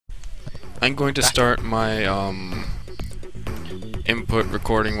I'm going to start my input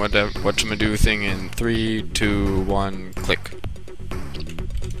recording whatchamado thing in 3, 2, 1, click.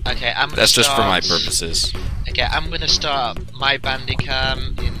 Okay, That's just for my purposes. Okay, I'm gonna start my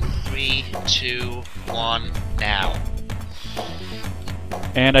Bandicam in 3, 2, 1, now.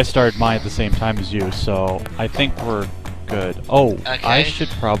 And I started mine at the same time as you, so I think we're good. Oh, Okay. I should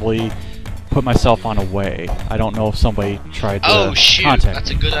probably put myself on away. I don't know if somebody tried to Oh shoot, contact that's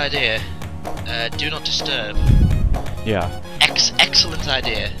a good idea. Do not disturb. Yeah. Excellent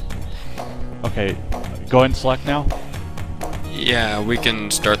idea. Okay, go ahead and select now. Yeah, we can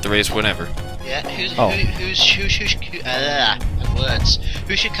start the race whenever. Yeah, who words.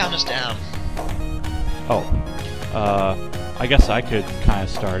 Who should count us down? Oh, I guess I could kind of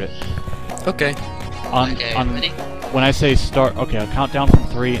start it. Okay. Okay, ready? When I say start, okay, I'll count down from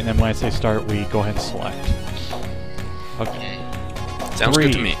 3, and then when I say start, we go ahead and select. Okay. Sounds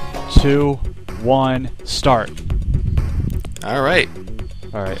good to me. 2, 1, start. Alright.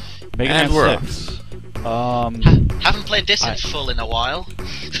 Alright. Mega And Man we're 6. Haven't played this in full in a while.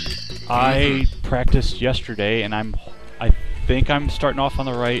 I practiced yesterday, and I think I'm starting off on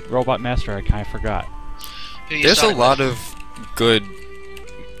the right Robot Master. I kind of forgot. There's a lot of good,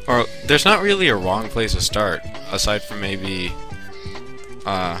 or there's not really a wrong place to start, aside from maybe,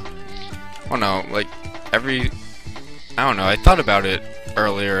 well no, like I don't know, I thought about it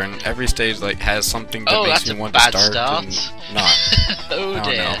earlier, and every stage like has something that makes me want to start and not. Oh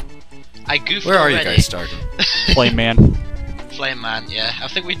dear. I goofed Where are already. you guys starting? Flame Man. Flame Man, yeah. I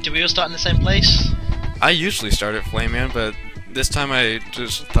think do we all start in the same place? I usually start at Flame Man, but this time I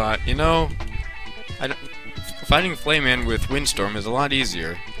just thought, you know, fighting Flame Man with Windstorm is a lot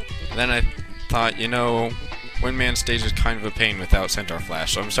easier. And then I thought, you know, Windman stage is kind of a pain without Centaur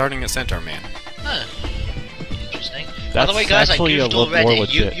Flash, so I'm starting at Centaur Man. Huh. Interesting. By That's the way, guys, I actually goofed more already.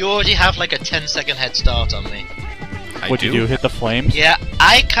 legit. You already have like a 10-second head start on me. What'd you do? Hit the flames? Yeah,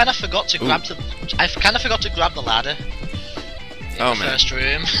 I kind of forgot to grab the ladder. In the first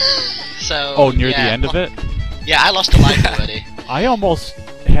room. So. Oh, near the end of it? Yeah, I lost a life already. I almost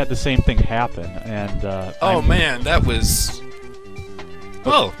had the same thing happen, and oh man, that was.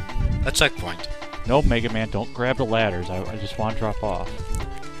 Oh, a checkpoint. No, Mega Man, don't grab the ladders. I just want to drop off.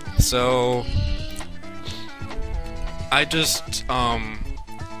 So. I just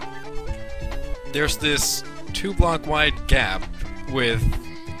there's this 2-block wide gap with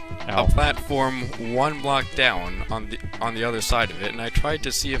a platform 1 block down on the other side of it, and I tried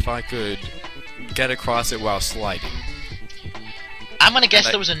to see if I could get across it while sliding. I'm gonna guess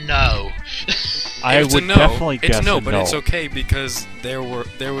there was a no. I would definitely guess it's no, a but no. it's okay because there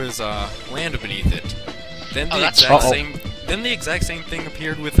was land beneath it. Then the then the exact same thing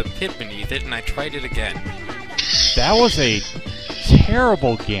appeared with a pit beneath it, and I tried it again. That was a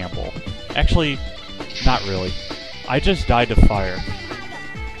terrible gamble. Actually, not really. I just died to fire.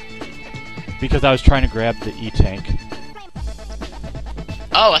 Because I was trying to grab the E-Tank.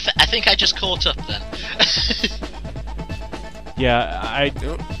 Oh, I think I just caught up then. Yeah,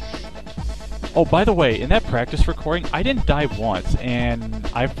 Oh, by the way, in that practice recording, I didn't die once, and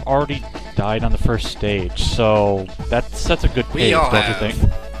I've already died on the first stage, so that sets a good pace, don't you think?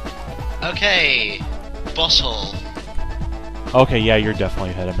 Okay, boss hole. Okay, yeah, you're definitely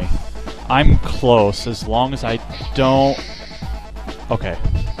ahead of me. I'm close, as long as I don't... Okay.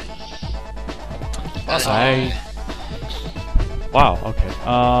 Wow, okay.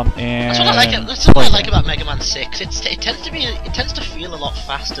 And... That's what I like about Mega Man 6. It tends to feel a lot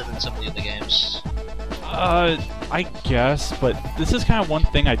faster than some of the other games. I guess, but this is kind of one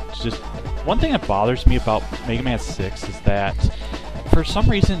thing one thing that bothers me about Mega Man 6 is that, for some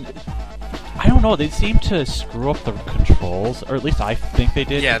reason, I don't know, they seem to screw up the controls, or at least I think they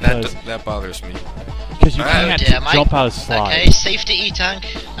did. Yeah, that bothers me. Because you can't jump out of slides. Okay, safety E-Tank.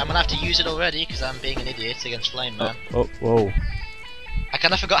 I'm gonna have to use it already, because I'm being an idiot against Flame Man. Whoa. I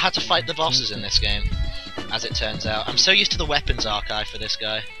kinda forgot how to fight the bosses in this game, as it turns out. I'm so used to the weapons archive for this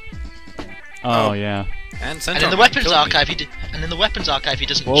guy. Oh yeah. And in the weapons archive he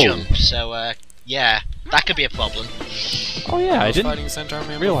doesn't jump, so yeah, that could be a problem. Oh yeah, I was fighting Centaur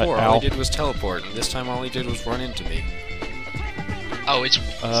Man before. All he did was teleport, and this time all he did was run into me. Oh,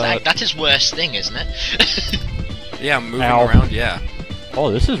 that's his worst thing, isn't it? Yeah, moving around, yeah.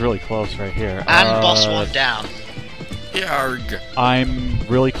 Oh, this is really close right here. And boss 1 down. Yarg. I'm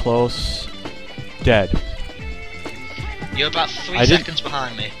really close. Dead. You're about 3 seconds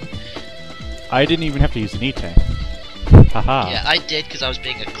behind me. I didn't even have to use an E-Tank. Haha. Yeah, I did because I was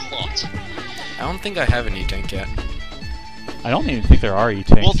being a clot. I don't think I have an E-Tank yet. I don't even think there are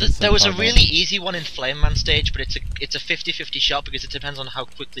E-tanks. Well, there was a really easy one in Flame Man stage, but it's a 50-50 shot because it depends on how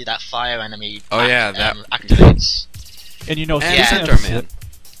quickly that fire enemy activates. And you know, Centaur Man.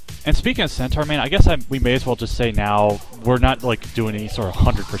 And speaking of Centaur Man, I guess we may as well just say now we're not like doing any sort of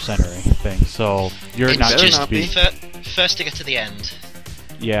 100% or anything. So you're not just be first to get to the end.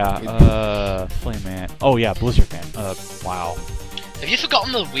 Yeah. Flame Man. Oh yeah, Blizzard Man. Wow. Have you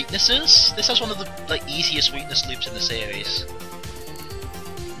forgotten the weaknesses? This has one of the easiest weakness loops in the series.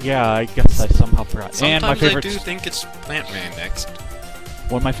 Yeah, I guess I somehow forgot. Sometimes and my favorite. I do think it's Plant Man next.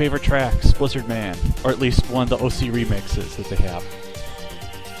 One of my favorite tracks, Blizzard Man, or at least one of the OC remixes that they have.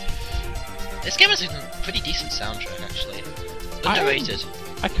 This game has a pretty decent soundtrack, actually. Underrated.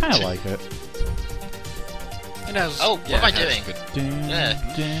 I kind of like it. It has, oh, what am I doing?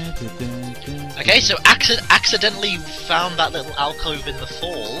 Okay, so accidentally found that little alcove in the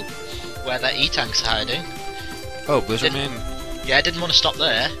fall where that E-tank's hiding. Oh, Blizzard Man. Yeah, I didn't want to stop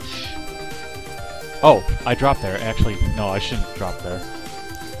there. Oh, I dropped there. Actually, no, I shouldn't drop there.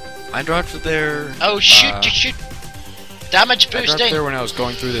 I dropped there. Oh, shoot! Damage boosting! I dropped there when I was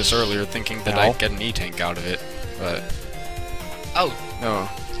going through this earlier, thinking that I'd get an E-tank out of it, but... Oh. No.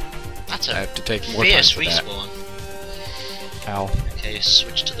 That's a I have to take more time fierce for that. respawn. Ow. Okay,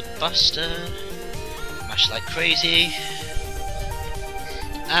 switch to the Buster. Mash like crazy.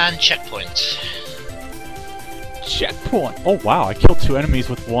 And checkpoint. Checkpoint! Oh wow, I killed 2 enemies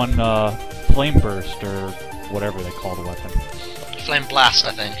with one flame burst, or whatever they call the weapon. Flame blast,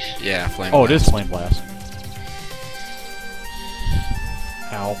 I think. Yeah, flame Oh, blast. it is flame blast.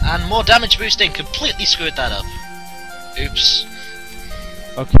 Ow. And more damage boosting, completely screwed that up. Oops.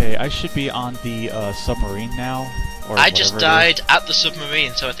 Okay, I should be on the submarine now. Or I just died it at the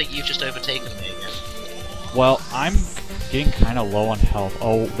submarine, so I think you've just overtaken me again. is. Well, I'm getting kind of low on health.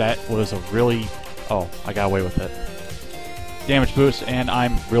 Oh, that was a really... Oh, I got away with it. Damage boost, and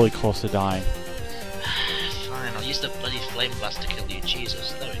I'm really close to dying. Fine, I'll use the bloody flame blast to kill you.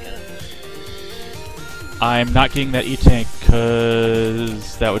 Jesus, there we go. I'm not getting that E-tank,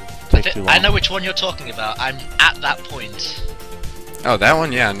 because that would take too long. I know which one you're talking about. I'm at that point. Oh, that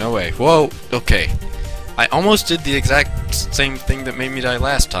one? Yeah, no way. Whoa, okay. I almost did the exact same thing that made me die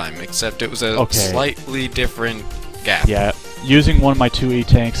last time, except it was a slightly different gap. Yeah, using one of my 2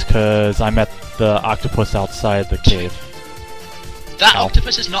 E-tanks, because I'm at the octopus outside the cave. That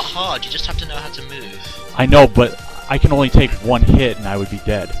octopus is not hard, you just have to know how to move. I know, but I can only take 1 hit and I would be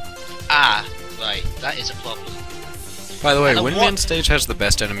dead. Ah, right, that is a problem. By the way, Windman stage has the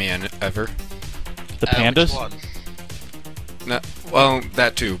best enemy ever. The pandas? Which one? No, well,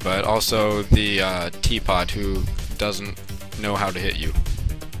 that too, but also the teapot who doesn't know how to hit you.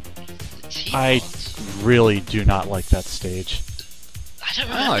 I really do not like that stage. I don't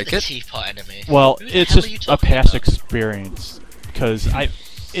remember the teapot enemy. Well, it's just a past experience, because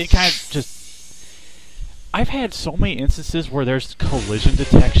it kind of just... I've had so many instances where there's collision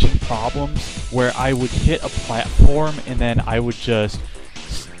detection problems, where I would hit a platform and then I would just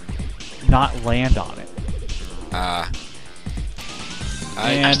not land on it.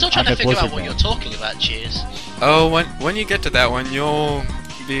 I'm still trying to figure out what you're talking about, Cheez. Oh, when you get to that one, you'll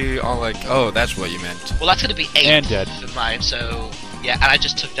be all like, oh, that's what you meant. Well, that's going to be 8 and dead. for mine, so... Yeah, and I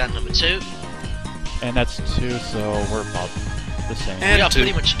just took down number 2. And that's 2, so we're about the same. And we are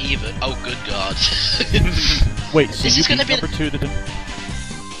pretty much even. Oh, good God. Wait, so this you is beat gonna be number 2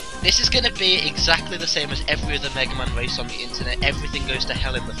 This is going to be exactly the same as every other Mega Man race on the internet. Everything goes to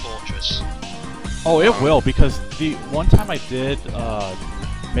hell in the fortress. Oh, it will, because the one time I did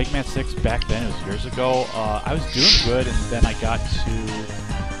Mega Man 6 back then, it was years ago, I was doing good, and then I got to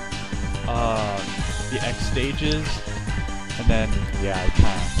the X stages, and then, yeah, I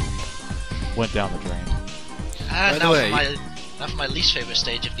kind of went down the drain. And now for my least favorite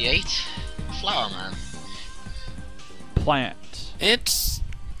stage of the 8, Flower Man. Plant. It's...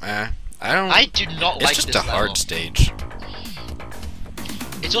 I do not like this It's just a hard stage.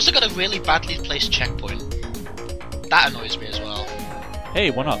 It's also got a really badly placed checkpoint. That annoys me as well.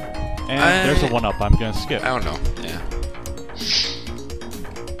 Hey, 1-up. And there's a 1-up I'm gonna skip. I don't know, yeah.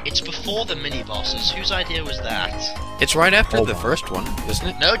 It's before the mini-bosses. Whose idea was that? It's right after the first one, isn't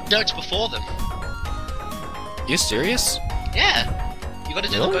it? No, it's before them. You serious? Yeah. You gotta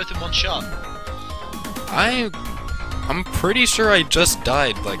do them both in one shot. I'm pretty sure I just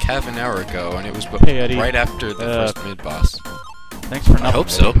died like half an hour ago, and it was right after the first mid-boss. Thanks for nothing. I hope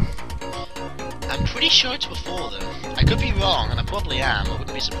so. I'm pretty sure it's before them. I could be wrong, and I probably am. I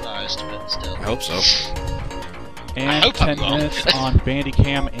wouldn't be surprised, but still. I hope so. And 10 minutes on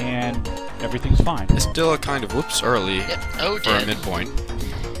Bandicam, and everything's fine. It's still a kind of early for a midpoint.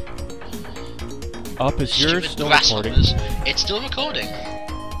 up. Is yours still recording? It's still recording.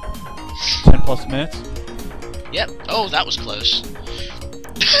 10+ minutes? Yep. Oh, that was close.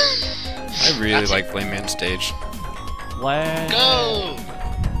 I really like Flame Man stage. Let's go!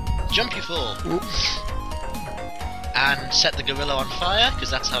 Jump, you fool. Oop. And set the gorilla on fire, because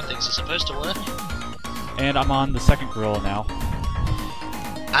that's how things are supposed to work. And I'm on the second gorilla now.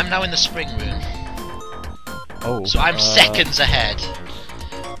 I'm now in the spring room. Oh. So I'm seconds ahead.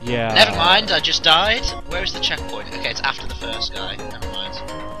 Yeah. Never mind, I just died. Where is the checkpoint? Okay, it's after the first guy. Never mind.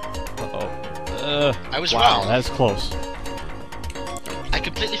 Uh-oh. I was wow, wrong. that's close. I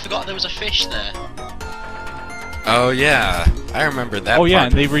completely forgot there was a fish there. Oh yeah, I remember that. Oh yeah,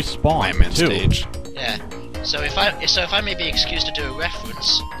 part and they respawn too. Stage. Yeah. So if I may be excused to do a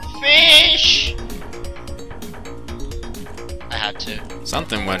reference, fish. I had to.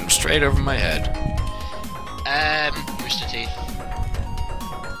 Something went straight over my head. Rooster Teeth.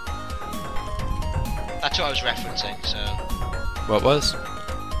 That's what I was referencing. So. What was?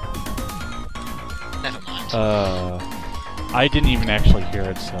 Never mind. I didn't even actually hear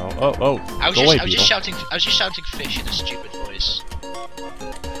it, so... Oh, I was just shouting fish in a stupid voice.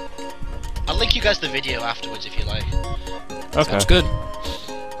 I'll link you guys the video afterwards if you like. Okay. Sounds good.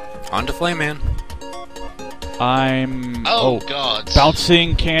 On to Flame Man. I'm... Oh god.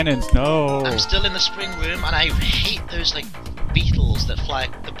 Bouncing cannons, no! I'm still in the spring room, and I hate those, like, beetles that fly...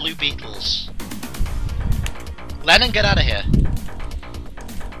 The blue beetles. Lennon, get out of here.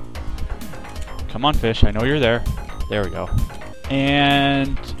 Come on, fish, I know you're there. There we go.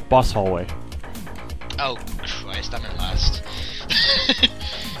 And... boss hallway. Oh, Christ, I'm in last.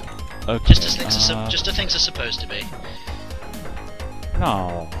 Okay, just as things are supposed to be.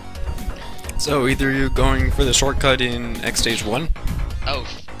 No. So, either you're going for the shortcut in X Stage 1? Oh,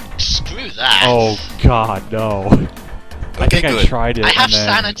 screw that. Oh, God, no. I think good. I tried it. I have and then,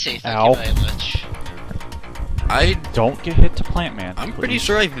 sanity, thank you very much. I don't get hit to Plant Man. I'm pretty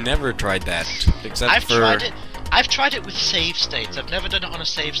sure I've never tried that, except I've tried it. I've tried it with save states. I've never done it on a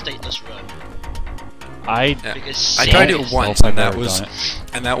save stateless run. I tried it once, and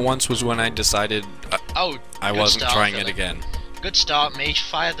that once was when I decided I wasn't trying it again. Good start, mage.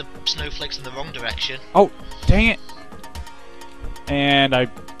 Fire the snowflakes in the wrong direction. Oh, dang it! And I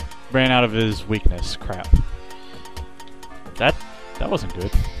ran out of his weakness. Crap. That wasn't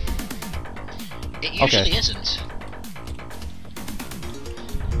good. It usually isn't.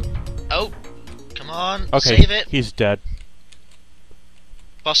 Oh, come on, save it. He's dead.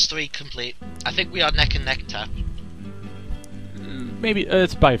 Boss 3 complete. I think we are neck and neck, Tap. Maybe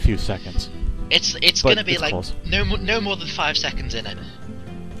it's by a few seconds. It's gonna be like close. no more than 5 seconds in it,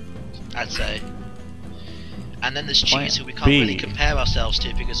 I'd say. And then there's Cheez, who we can't really compare ourselves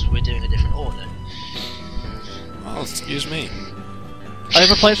to because we're doing a different order. Oh, excuse me. I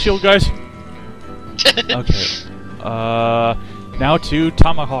have a plant shield, guys. Okay. Now to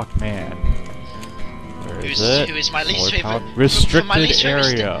Tomahawk Man. Who is my least favorite? Restricted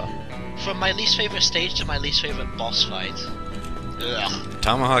area. From my least favorite stage to my least favorite boss fight. Ugh.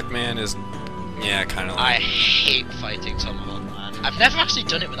 Tomahawk Man is, yeah, kind of. I hate fighting Tomahawk Man. I've never actually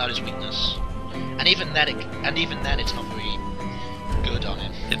done it without his weakness, and even then, it's not very good on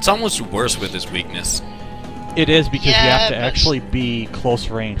him. It's almost worse with his weakness. It is because you have to actually be close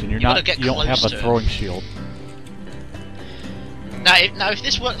range, and you don't have a throwing shield. Now, if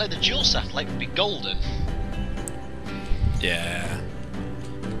this worked like the dual satellite, it would be golden. Yeah.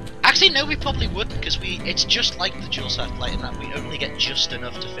 Actually, no, we probably wouldn't, because it's just like the dual satellite in that we only get just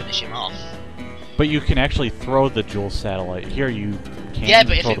enough to finish him off. But you can actually throw the dual satellite. Here you can't. Yeah,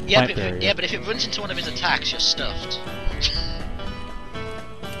 but if it runs into one of his attacks, you're stuffed.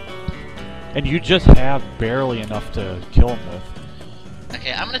 And you just have barely enough to kill him with.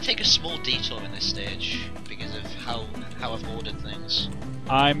 Okay, I'm gonna take a small detour in this stage because of how I've ordered things.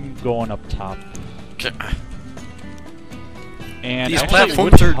 I'm going up top. Okay. And these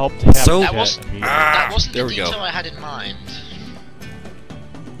platforms are so... That wasn't the detour I had in mind.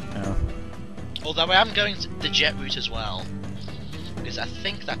 No. Although I am going the jet route as well, because I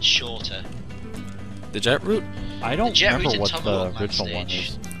think that's shorter. The jet route? I don't remember what the original one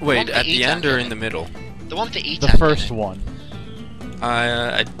is. Wait, at the end or in the middle? The one with the The first one.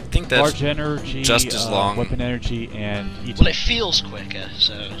 I think that's large energy, just as long. Weapon energy, and E-tank. Well, it feels quicker,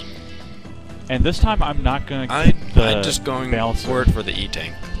 so... And this time I'm not going to I'm just going forward for the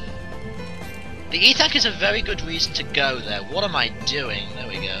E-tank. The E-tank is a very good reason to go there. What am I doing? There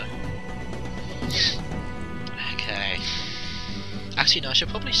we go. Okay. Actually, no, I should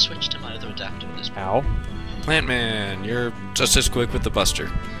probably switch to my other adapter at this point. Ow. Plant Man, you're just as quick with the Buster.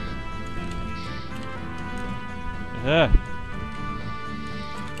 Yeah.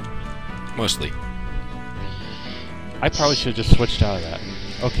 Mostly. I probably should have just switched out of that.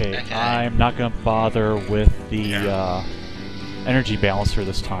 Okay, I'm not gonna bother with the energy balancer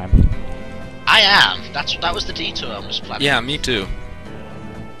this time. I am. That was the detour I was planning. Yeah, me too.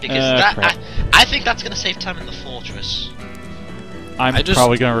 Because I think that's gonna save time in the fortress. I'm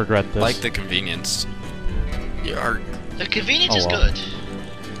probably gonna regret this. Like the convenience. The convenience is good.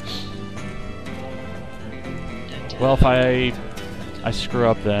 Well, if I screw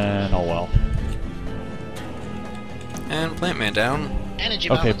up, then oh well. And plant man down. Energy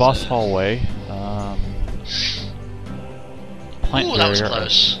okay, boss hallway. Plant Ooh, that was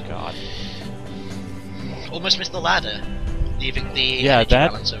close. God. Almost missed the ladder. Leaving the energy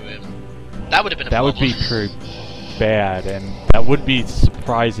balancer room. That would have been a problem. That would be pretty bad, and that would be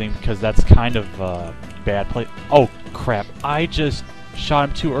surprising because that's kind of bad play. Oh crap! I just shot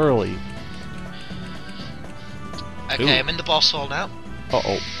him too early. Okay, I'm in the boss hall now.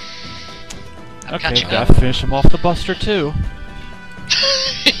 Uh-oh. Okay, gotta finish him off the buster too.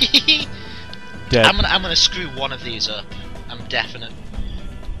 Dead. I'm gonna screw one of these up. I'm definite.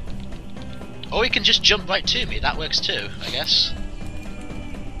 Or he can just jump right to me. That works too, I guess.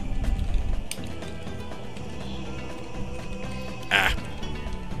 Ah.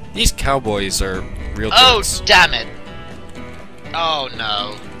 These cowboys are real jokes. Damn it! Oh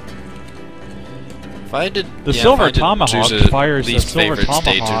no. If I did the silver tomahawk fires the silver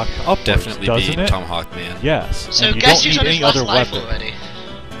tomahawk upwards, definitely doesn't be it? Tomahawk Man. Yes. So guess who's on his last life already?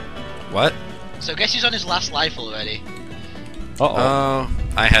 What? So guess who's on his last life already? Uh-oh.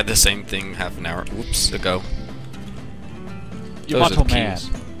 I had the same thing half an hour ago. Yamato Man.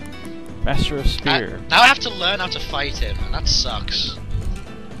 Master of Spear. Now I have to learn how to fight him, and that sucks.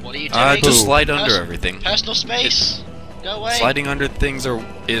 What are you doing? Just slide under everything. Personal space. Go away. Sliding under things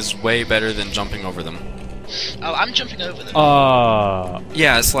is way better than jumping over them. Oh, I'm jumping over them.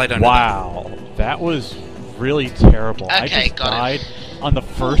 Yeah, slide under them. That was really terrible. Okay, I just died on the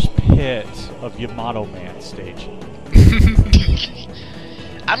first pit of Yamato Man stage.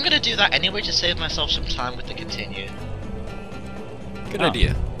 I'm gonna do that anyway to save myself some time with the continue. Good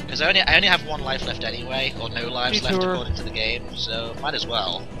idea. Because I only have one life left anyway, or no lives left according to the game, so might as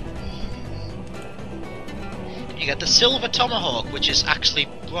well. You get the silver tomahawk, which is actually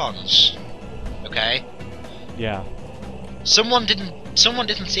bronze. Okay. Yeah. Someone didn't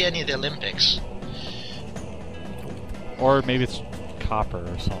see any of the Olympics. Or maybe it's copper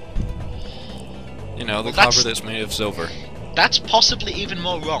or something. You know, the copper that's made of silver. That's possibly even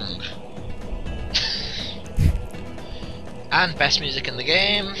more wrong. And best music in the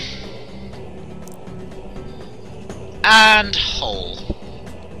game. And hole.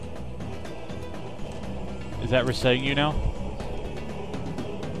 Is that resetting you now?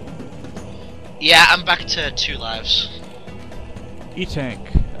 Yeah, I'm back to 2 lives. E-Tank.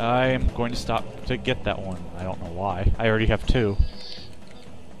 I am going to stop to get that one. I don't know why. I already have 2.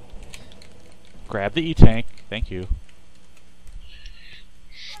 Grab the E-Tank. Thank you.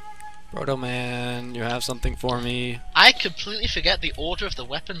 Proto Man, you have something for me? I completely forget the order of the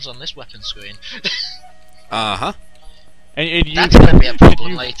weapons on this weapon screen. Uh-huh. And you, that's gonna be a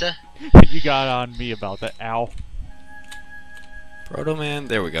problem later. You got on me about that. Ow. Proto Man,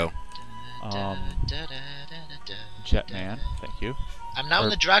 there we go. Jetman, thank you. I'm now in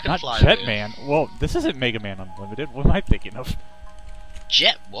the Dragonfly Not Jetman. Well, this isn't Mega Man Unlimited. What am I thinking of?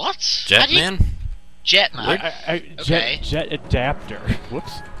 Jet what? Jetman? Jetman. Okay. Jet Adapter.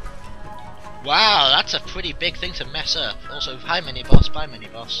 Whoops. Wow, that's a pretty big thing to mess up. Also, hi mini boss, bye mini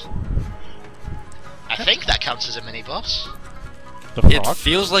boss. I think that counts as a mini boss. It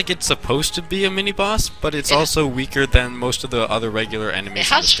feels like it's supposed to be a mini boss, but it's also weaker than most of the other regular enemies. It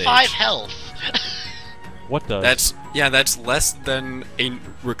has 5 health. What does? That's less than a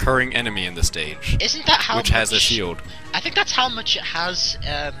recurring enemy in the stage. Isn't that how which has a shield? I think that's how much it has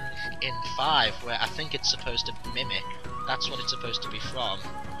in 5, where I think it's supposed to mimic. That's what it's supposed to be from.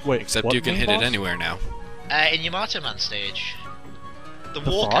 Wait, except you can hit it anywhere now. In Yamato Man stage. The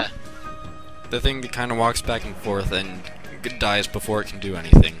Walker. Frog? The thing that kind of walks back and forth and dies before it can do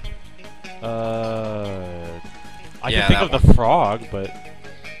anything. I can think of the frog, but...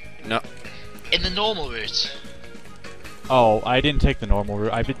 No. In the normal route. Oh, I didn't take the normal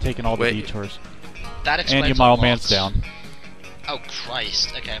route. I've been taking all the detours. That explains and Yamato Man's down. Oh,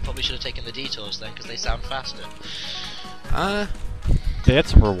 Christ. Okay, I probably should have taken the detours then, because they sound faster. They had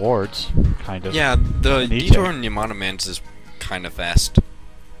some rewards, kind of. Yeah, the detour in Yamato Man's is kind of fast.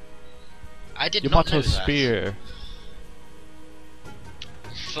 I did not know that. Spear.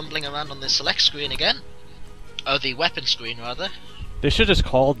 Fumbling around on the select screen again. Oh, the weapon screen, rather. They should just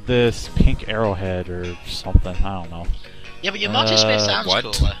called this pink arrowhead or something. I don't know. Yeah, but Yamato Spear sounds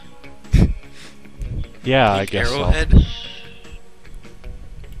cooler. Yeah, I guess Arrowhead? so.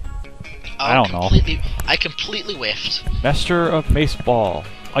 I don't know. I completely whiffed. Master of Mace Ball.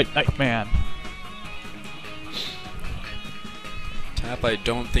 Nightman. Tap, I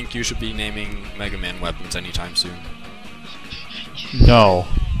don't think you should be naming Mega Man weapons anytime soon. No.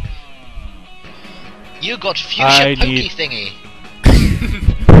 You got fuchsia pokey thingy.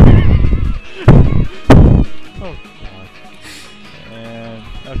 Oh god. And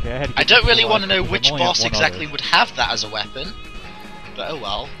okay, I had to I don't really want to know because which I'm only at boss one exactly other. would have that as a weapon. But oh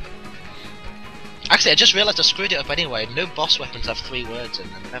well. Actually, I just realised I screwed it up anyway. No boss weapons have 3 words in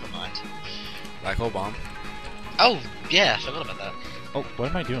them. Never mind. Black hole bomb. Oh, yeah, I forgot about that. Oh, what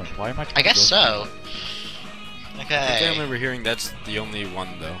am I doing? Why am I? I guess so. I think I Okay. remember hearing that's the only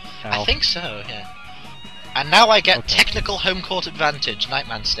one, though. I think so, yeah. And now I get Okay. technical home court advantage,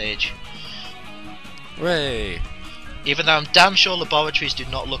 Nightman stage. Hooray! Even though I'm damn sure laboratories do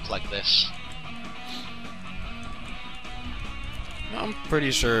not look like this. I'm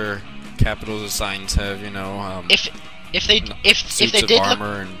pretty sure capitals of signs have, you know, If they suits did of look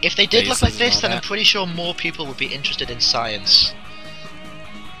armor and if they did look like bases and this, all then I'm that. pretty sure more people would be interested in science.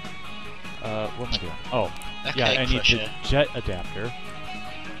 What am I doing? Oh, Okay, yeah, I need the Crusher. jet adapter.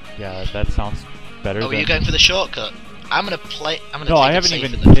 Yeah, that sounds better. Oh, than... you're going for the shortcut. I'm gonna No, take I it haven't safe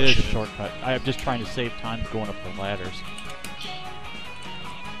even in the hit a Crusher. shortcut. I'm just trying to save time going up the ladders.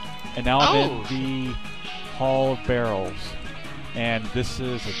 And now I'm Oh. in the Hall of Barrels. And this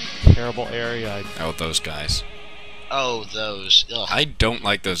is a terrible area. Oh, those guys. Oh, those. Ugh. I don't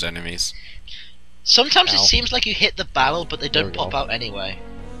like those enemies. Sometimes it Ow. seems like you hit the barrel, but they There don't we pop go. out anyway.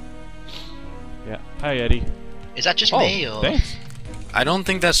 Yeah. Hi, Eddie. Is that just Oh, me, or...? thanks. I don't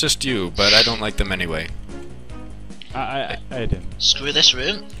think that's just you, but I don't like them anyway. I didn't. Screw this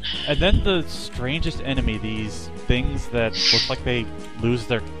room. And then the strangest enemy, these things that look like they lose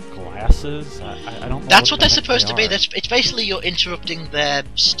their glasses. I don't know. That's what the they're heck supposed to be. are. It's basically you're interrupting their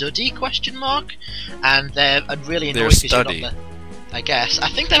study, question mark, and they're really Their annoyed because you're not study. there. I guess. I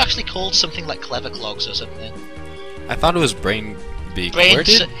think they're actually called something like clever clogs or something. I thought it was brain beak. Brain. Where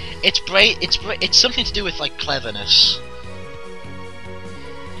did? It's something to do with like cleverness.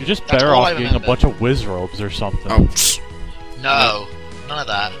 You're just That's better all off I getting a remember. bunch of whiz robes or something. Oh, pfft, No, none of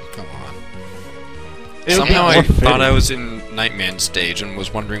that. come on. It would be Somehow more I thought fitting. I was in Nightman stage and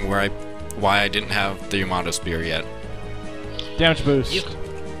was wondering why I didn't have the Yamato Spear yet. Damage boost.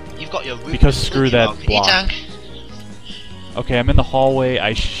 You've got your root Because screw completely that wrong. block. E-tank. Okay, I'm in the hallway.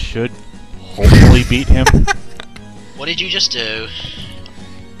 I should hopefully beat him. What did you just do?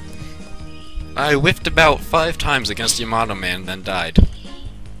 I whiffed about 5 times against Yamato Man, then died.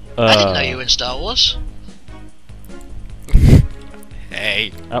 I didn't know you were in Star Wars.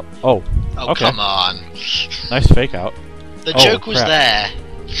 Hey. Oh, Oh, okay. come on. Nice fake out. The Oh, joke was crap. there.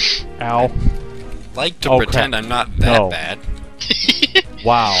 Ow. Like to Oh, pretend crap. I'm not that No. bad.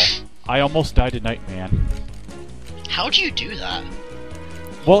 Wow. I almost died to Nightman. How do you do that?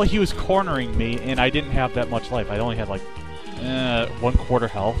 Well, he was cornering me, and I didn't have that much life. I only had like 1/4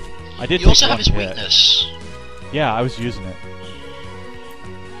 health. I did You take also have one his hit. weakness. Yeah, I was using it.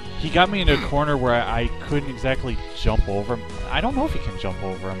 He got me in a corner where I couldn't exactly jump over him. I don't know if you can jump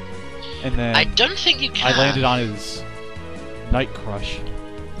over him. And then I don't think you can. I landed on his Night Crush.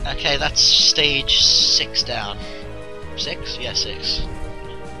 Okay, that's stage 6 down. 6? Yeah, 6.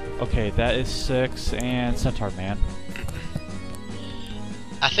 Okay, that is 6, and Centaur Man.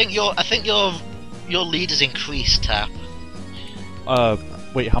 I think your lead has increased, Tap.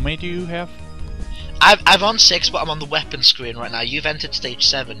 Wait, how many do you have? I'm on 6, but I'm on the weapon screen right now. You've entered stage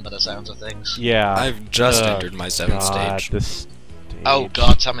 7 by the sounds of things. Yeah. I've just entered my 7th God, stage. this stage. Oh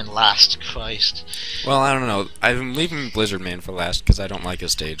god, I'm in last. Christ. Well, I don't know. I'm leaving Blizzard Man for last because I don't like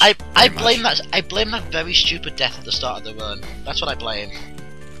his stage. I very blame much. that very stupid death at the start of the run. That's what I blame.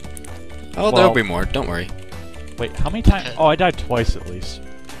 Oh, Well- there'll be more. Don't worry. Wait, how many times? Okay. Oh, I died twice at least.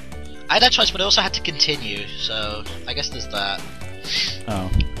 I had that choice, but I also had to continue, so I guess there's that. Oh.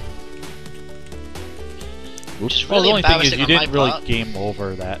 Which is Well, really the only thing is embarrassing you on my didn't really part. game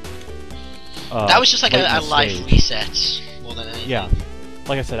over that. That was just like late in a the life stage. reset, more than anything. Yeah.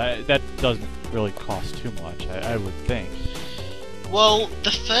 Like I said, that doesn't really cost too much, I would think. Well,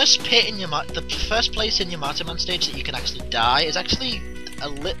 the first pit in the first place in Yamato Man stage that you can actually die is actually a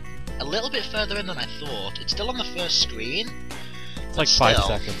little bit further in than I thought. It's still on the first screen. It's like Still. 5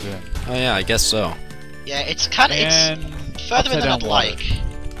 seconds in. Oh yeah, I guess so. Yeah, it's kind of And it's further in upside than I'd down water.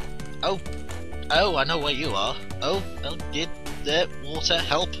 like. Oh, I know where you are. Oh, did the water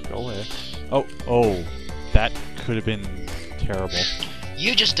help? Go away. Oh, that could have been terrible.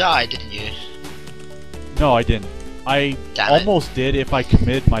 You just died, didn't you? No, I didn't. I Damn it. almost did if I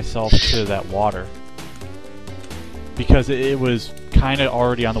committed myself to that water. because it was kind of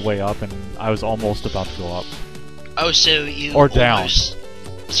already on the way up, and I was almost about to go up. Oh, so you Or down.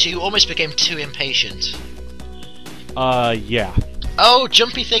 So you almost became too impatient. Yeah. Oh,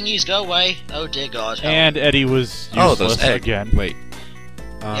 jumpy thingies, go away! Oh dear God. Help. And Eddie was useless those egg. again. Wait.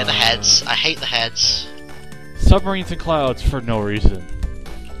 Yeah, the heads. I hate the heads. Submarines and clouds for no reason.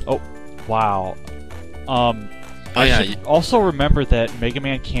 Oh, wow. I should also remember that Mega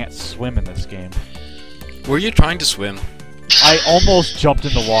Man can't swim in this game. Were you trying to swim? I almost jumped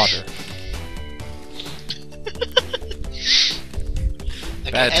in the water.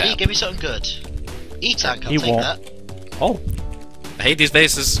 Okay, Bad Eddie, tap. give me something good. E-Tank, I'll He take won't. that. Oh, I hate these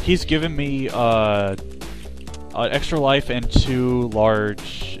faces. he's given me an extra life and 2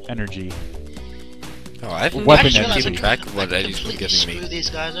 large energy. Oh, I haven't Weapon been energy. keeping track of what I Eddie's been completely giving screw me. these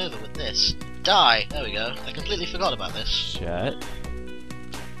guys over with this. Die! There we go. I completely forgot about this. Jet.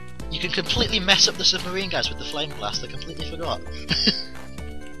 You can completely mess up the submarine guys with the flame blast. I completely forgot.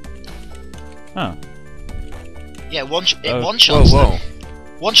 Huh. Yeah, one Whoa, shots. whoa.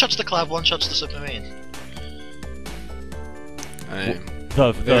 One shot's the cloud, one shot's the submarine. I'm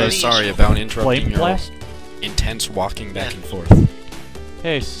The very sorry about interrupting flame your blast. intense walking back and forth.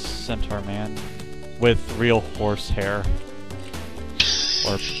 Hey, Centaur man, with real horse hair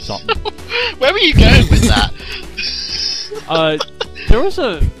or something. Where were you going with that? There was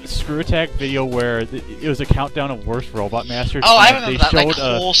a Screw Attack video where it was a countdown of worst robot masters. Oh, I and remember they that, like showed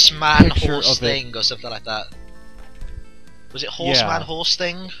a horseman, picture horse of it. thing, or something like that. Was it horseman, Yeah. horse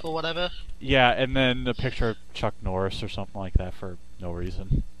thing, or whatever? Yeah, and then a picture of Chuck Norris or something like that for no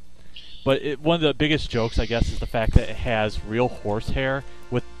reason. But one of the biggest jokes, I guess, is the fact that it has real horse hair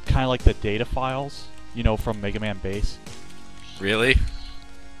with kind of like the data files, you know, from Mega Man Base. Really?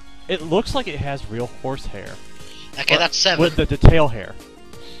 It looks like it has real horse hair. Okay, that's 7. With the tail hair.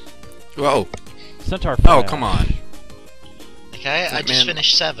 Whoa. Centaur Oh, Flash. come on. Okay, I That just man-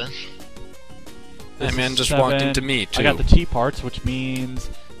 finished 7. That This man is just walked 7. into me, too. I got the T parts, which means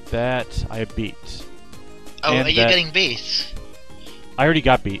that I beat. Oh, And are you that- getting beat? I already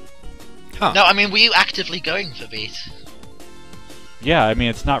got beat. Huh. No, I mean, were you actively going for beat? Yeah, I mean,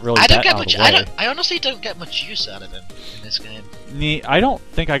 it's not really I don't that get out much. of the way. I honestly don't get much use out of him in this game. I don't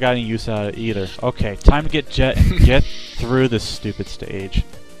think I got any use out of it either. Okay, time to get Jet and get through this stupid stage.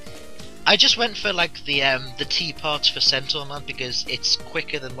 I just went for like the T parts for Centaur Man because it's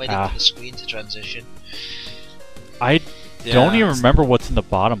quicker than waiting for the screen to transition. I Yeah, don't even remember what's in the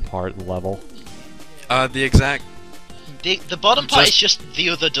bottom part of the level. The exact... The bottom part is just the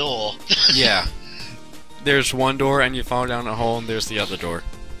other door. Yeah. There's one door, and you fall down a hole, and there's the other door.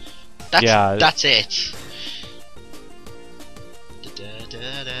 That's it.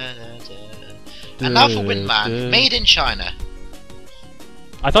 And now for Windman, made in China.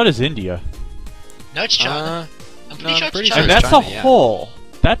 I thought it was India. No, it's China. I'm pretty sure it's pretty China. And it's that's China, a yeah. hole.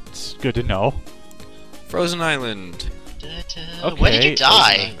 That's good to know. Frozen Island. Okay, Where did you Frozen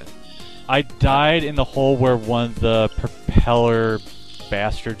die? Island. I died in the hole where one of the propeller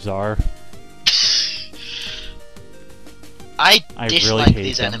bastards are. I I dislike really hate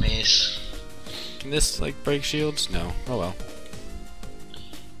these them. enemies. Can this, like, break shields? No. Oh well.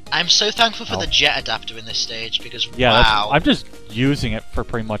 I'm so thankful for Oh. the jet adapter in this stage because Yeah, wow. I'm just using it for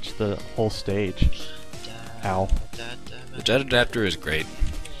pretty much the whole stage. Ow. The jet adapter is great.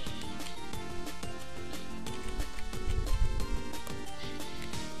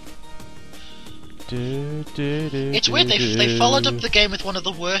 It's weird, they followed up the game with one of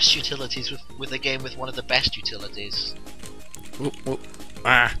the worst utilities with a game with one of the best utilities. Oop, oop.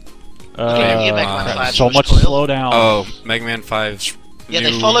 Ah. Okay, you Mega Man 5 so Rush much Coil. slowdown. Oh, Mega Man 5's Yeah,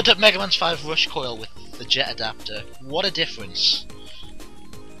 new... they followed up Mega Man 5 Rush Coil with the jet adapter. What a difference.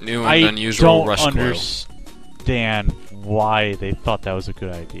 new I and unusual don't rush coil. understand why they thought that was a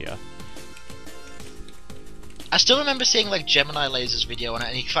good idea. I still remember seeing like Gemini Laser's video on it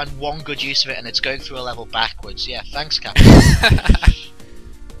and he found one good use of it and it's going through a level backwards. Yeah, thanks Captain.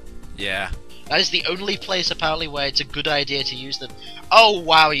 Yeah. That is the only place apparently where it's a good idea to use them. Oh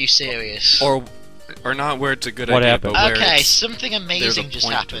wow, are you serious? Or not where it's a good What idea, happened? but where Okay, it's... something amazing there's a just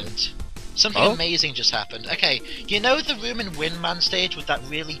point to happened. Something Oh? amazing just happened. Okay, you know the room in Windman stage with that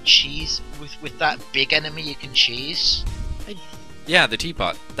really cheese with that big enemy you can cheese? Yeah, the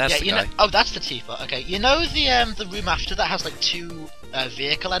teapot. That's yeah, the you guy. know. Oh, that's the teapot. Okay, you know the room after that has like 2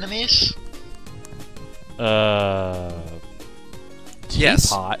 vehicle enemies. Yes.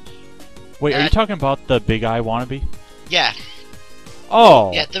 Teapot. Wait, are you talking about the big eye wannabe? Yeah.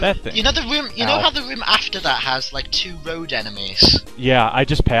 Oh, Yeah, that thing. you know the room. You know Ow. how the room after that has like 2 road enemies. Yeah, I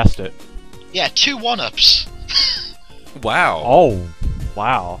just passed it. Yeah, 2 1-ups. Wow. Oh,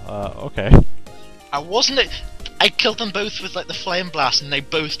 wow. Okay. I wasn't. I killed them both with like the flame blast, and they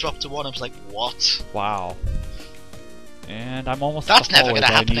both dropped to 1. I was like, what? Wow. And I'm almost. That's at the never hole, gonna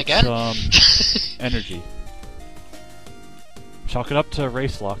but I happen need again. Some energy. Chalk it up to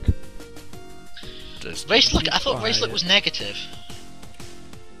race luck. Race luck. I thought race luck was negative.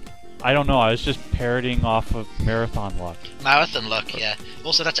 I don't know. I was just parroting off of marathon luck. Marathon luck, yeah.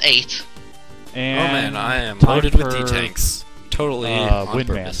 Also, that's 8. And Oh man, I am time loaded with for, D-tanks. Totally on Windman.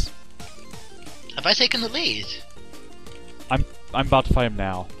 purpose. Have I taken the lead? I'm about to fight him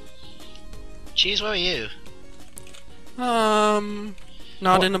now. Cheez, where are you?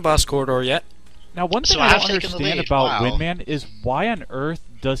 Not in the boss corridor yet. Now, one thing So I I've don't taken the understand lead, about wow. Windman is why on earth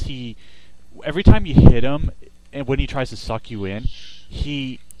does he, every time you hit him, and when he tries to suck you in,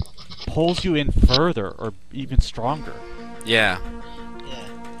 he pulls you in further or even stronger. Yeah,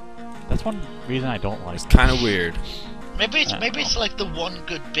 Yeah. That's one reason I don't like it's it. kind of weird. Maybe it's like the one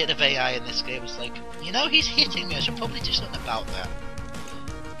good bit of AI in this game. It's like, you know, he's hitting me. I should probably do something about that.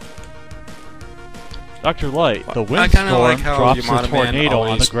 Dr. Light, the I kinda windstorm like how drops a Yamato Man tornado on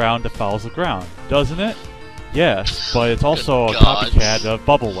the always- ground that follows the ground, doesn't it? Yes, but it's also a Good God. copycat of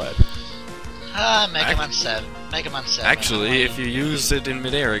Bubble Web. Ah, Mega Man 7. Mega Man 7. Actually, if you use it in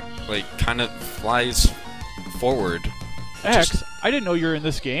midair, it like kind of flies forward. X, I didn't know you were in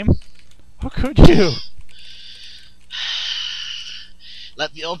this game. How could you?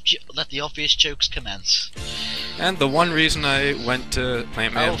 Let the obvious jokes commence. And the one reason I went to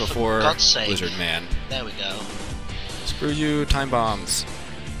Plant Man Oh, for before God's sake. Blizzard Man. There we go. Screw you, time bombs.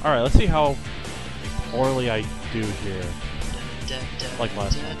 Alright, let's see how poorly I do here. Like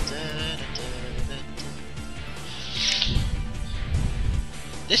last time.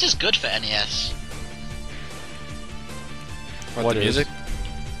 This is good for NES. What the is? music?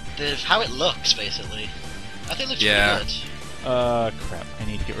 How it looks, basically. I think it looks Yeah. pretty good. Crap. I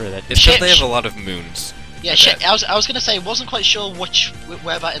need to get rid of that. It's Shit. because they have a lot of moons. Yeah, I shit. bet. I was gonna say, wasn't quite sure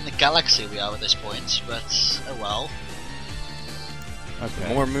where about in the galaxy we are at this point, but oh well. The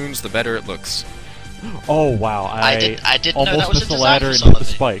Okay. more moons, the better it looks. Oh wow, I didn't know almost that was a missed the design ladder for and hit the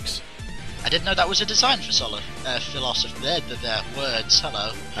Solid. spikes. I didn't know that was a design for Solid. Philosophy. The words.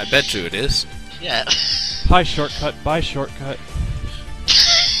 Hello. I bet you it is. Yeah. Bye shortcut, bye shortcut.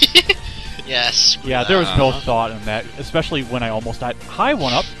 Yes. Yeah, there was no Uh-huh. thought in that, especially when I almost died. Hi,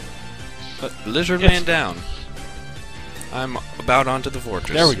 one up. Lizard Yes. Man down. I'm about onto the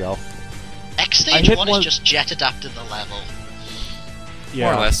fortress. There we go. X I stage hit 1 one- is just jet adapted the level. Yeah.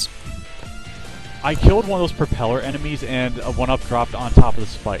 More or less. I killed one of those propeller enemies, and a one up dropped on top of the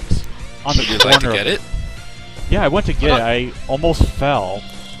spikes. On the Would you corner. like to get of it? Yeah, I went to get it. I almost fell.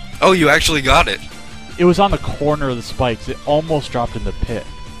 Oh, you actually got it. It was on the corner of the spikes. It almost dropped in the pit.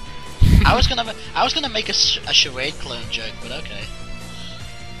 I was gonna make a charade clone joke, but okay.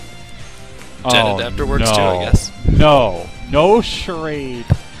 Jet Oh, adapter works no. too, I guess. No charade,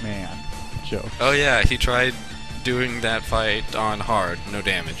 man. Joke. Oh yeah, he tried doing that fight on hard, no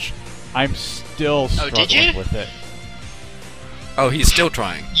damage. I'm still struggling did you? with it. Oh, he's still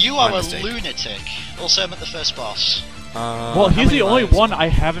trying. You My are a mistake. lunatic. Also, I'm at the first boss. Well, how he's many the only lives? one I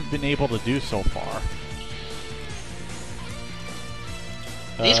haven't been able to do so far.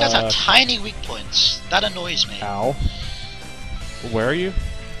 These guys have tiny weak points. That annoys me. Ow. Where are you?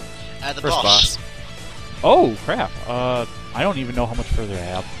 The First boss. Oh, crap. I don't even know how much further I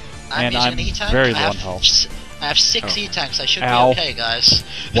have. I'm and using I'm an E-tank. very low I on have health. I have 6 Oh. E-tanks. I should Ow. be okay, guys.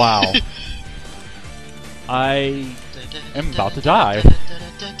 Wow. I am about to die.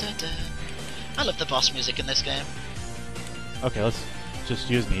 I love the boss music in this game. Okay, let's just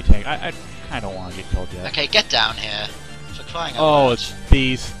use an E-tank. I kind of want to get killed yet. Okay, get down here. For crying out Oh, loud. it's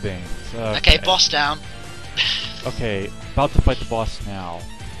these things. Okay, boss down. Okay, about to fight the boss now.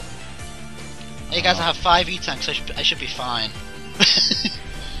 Hey guys, I have 5 E-tanks. I should be fine.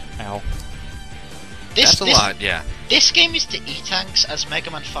 Ow. This That's a lot, yeah. This game is to E-tanks as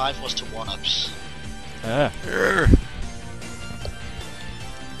Mega Man 5 was to 1-ups. Urgh.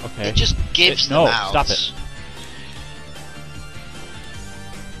 Okay. It just gives no, them out. stop it.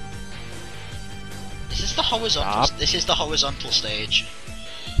 This is the horizontal. Stop. This is the horizontal stage.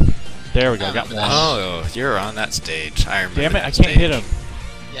 There we go, Oh, got one. Oh, you're on that stage. I remember Damn it, that I can't stage. hit him.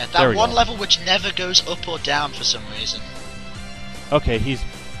 Yeah, There that we one go. level which never goes up or down for some reason, Okay, he's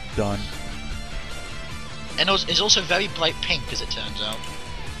done. and is also very bright pink, as it turns out.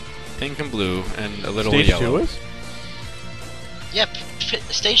 Pink and blue, and a little Stage yellow. 2 is? Yep,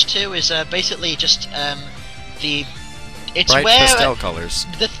 stage 2 is basically just the. It's Bright where pastel colors.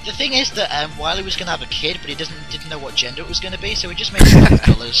 the thing is that Wiley was gonna have a kid, but he didn't know what gender it was gonna be, so he just made some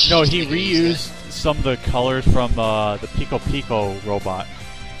colors. No, just to he make it easier. reused some of the colors from the Pico Pico robot.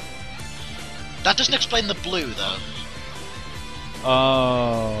 That doesn't explain the blue though.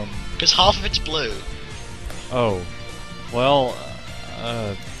 Because half of it's blue. Oh. Well.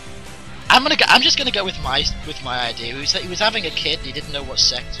 I'm just gonna go with my idea. He was having a kid. He didn't know what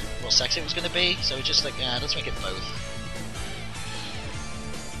sex it was gonna be, so he's just like, yeah, let's make it both.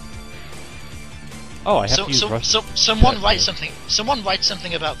 Oh, I have to use someone write something. Someone write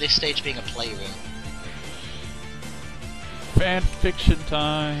something about this stage being a playroom. Fan fiction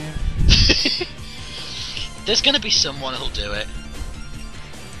time. There's gonna be someone who'll do it.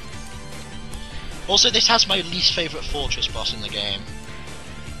 Also, this has my least favorite fortress boss in the game.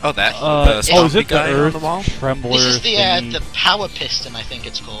 Oh, that. Is it the Earth Trembler? This is the power piston, I think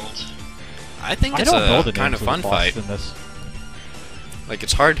it's called. I think it's a kind of fun fight. Like,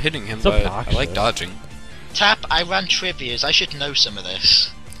 it's hard hitting him, but I like dodging. Tap, I ran trivias. I should know some of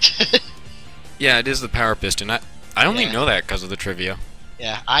this. Yeah, it is the power piston. I only know that because of the trivia.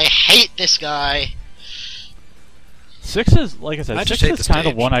 Yeah, I hate this guy. 6 is, like I said, 6 is kind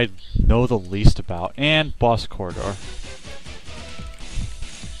of the one I know the least about, and Boss Corridor.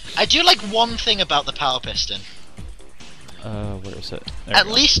 I do like one thing about the power piston. Where is it? At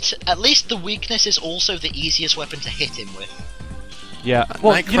least the weakness is also the easiest weapon to hit him with. Yeah,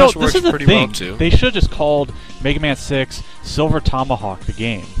 well, you know, this is the thing. They should have just called Mega Man 6 Silver Tomahawk the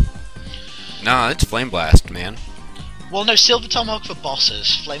game. Nah, it's Flame Blast, man. Well, no, Silver Tomahawk for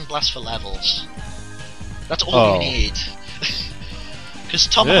bosses, Flame Blast for levels. That's all you need. Because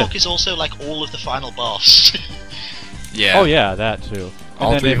Tomahawk is also like all of the final boss. Yeah. Oh yeah, that too.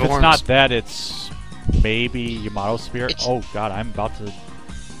 All and then if forms. it's not that, it's maybe Yamato Spirit. Oh god, I'm about to...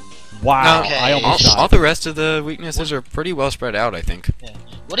 Wow, okay. I almost died. All the rest of the weaknesses are pretty well spread out, I think. Yeah.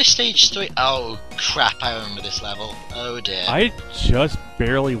 What is stage 3? Oh crap, I remember this level. Oh dear. I just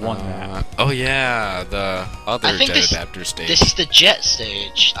barely won that. Oh yeah, the other jet adapter stage. This is the jet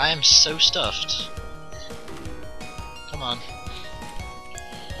stage. I am so stuffed. Come on.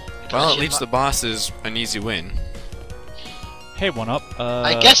 Well, at least the boss is an easy win. Hey, 1-up.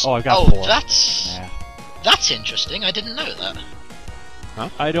 I guess. Oh, I got 4. That's interesting. I didn't know that. Huh?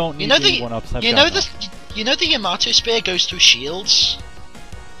 I don't need any 1-ups. You know the Yamato Spear goes through shields.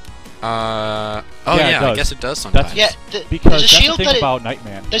 Oh yeah, I guess it does sometimes. Yeah, because there's a shield the thing about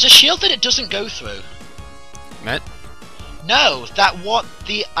Nightman. There's a shield that it doesn't go through. Met? No,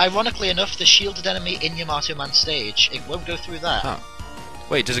 ironically enough, the shielded enemy in Yamato Man stage, it won't go through that. Huh.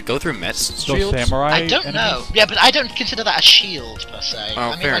 Wait, does it go through Met's shields? Samurai I don't enemies? know. Yeah, but I don't consider that a shield per se. Oh,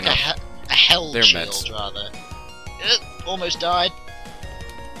 I mean fair like enough. a held They're shield Mets. rather. Almost died.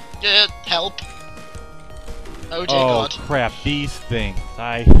 Help. Oh dear god. Oh crap, these things.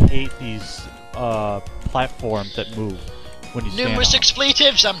 I hate these platforms that move when you stand Numerous on.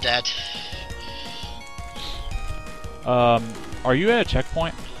 expletives, I'm dead. Are you at a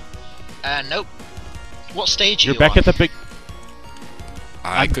checkpoint? Nope. What stage You're are you back on? at the big...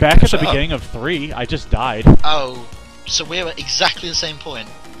 I'm back at the beginning of 3. I just died. Oh, so we're at exactly the same point.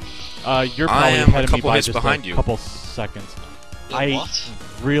 You're probably ahead of me by just behind a couple seconds. What?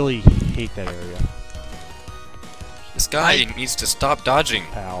 Really hate that area. This guy needs to stop dodging.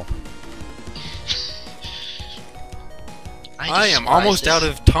 Ow. I am almost out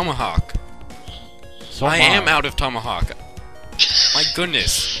of Tomahawk. So I am out of Tomahawk. My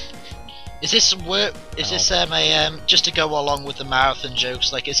goodness. Is this just to go along with the marathon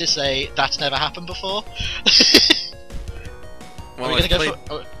jokes? Like, is this that's never happened before? Well, are we gonna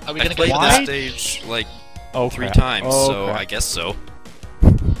I've go played for this stage like 3 times, so I guess so.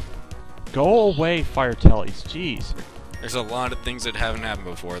 Go away, Fire Tellies. Jeez. There's a lot of things that haven't happened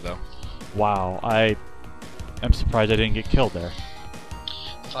before, though. Wow, I am surprised I didn't get killed there.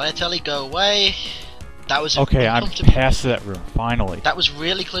 Fire Telly, go away. That was okay. I'm past that room finally. That was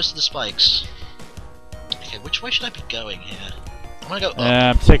really close to the spikes. Okay, which way should I be going here? I'm gonna go up.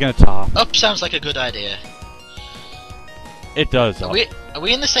 I'm taking the top. Up sounds like a good idea. It does. Are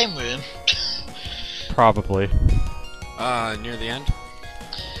we in the same room? Probably. Near the end?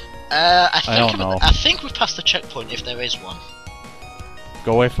 I don't know. I think we've passed the checkpoint if there is one.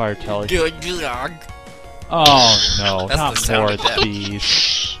 Go away, Fire Telly. Oh no, not more of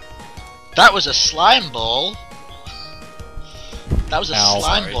these. That was a slime ball. That was a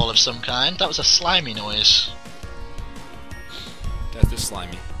slime ball of some kind. That was a slimy noise. Death is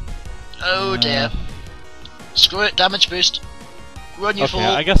slimy. Oh dear. Screw it, damage boost. Run, you fool. Okay,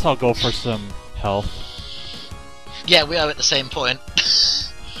 I guess I'll go for some health. Yeah, we are at the same point.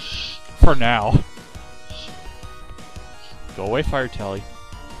 For now. Go away, Fire Telly.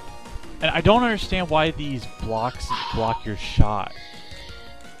 And I don't understand why these blocks block your shot.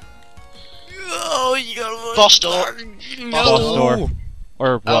 Oh, you gotta boss door. No. Boss door.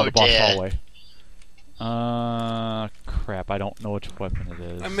 Or, well, the boss dear. hallway. Crap, I don't know which weapon it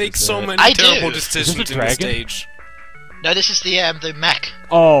is. I make Is so it- many I terrible do. Is this decisions a in this dragon? stage. No, this is the mech.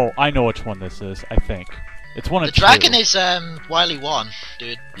 Oh, I know which one this is, I think. It's one The of two. dragon is Wily 1,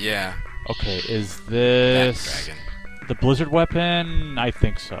 dude. Yeah, Okay, is that this dragon. the blizzard weapon? I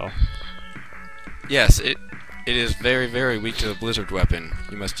think so. Yes, it is very, very weak to the blizzard weapon.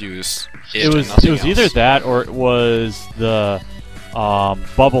 You must use it, It and was nothing else. either that or it was the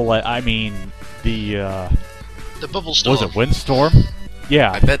bubble. I mean the The bubble storm. was it windstorm?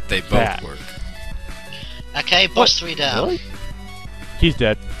 Yeah. I bet they both that. work. Okay, boss 3 down. Really? He's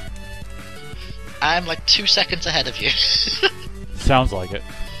dead. I'm like 2 seconds ahead of you. Sounds like it.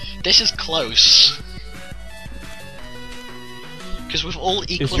 This is close. Because we've all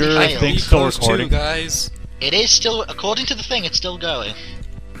equally your I failed. thing think still close recording? too, guys. It is still, according to the thing, it's still going.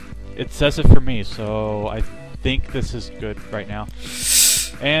 It says it for me, so I think this is good right now.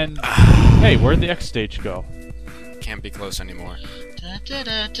 And hey, where'd the X stage go? Can't be close anymore. Da, da,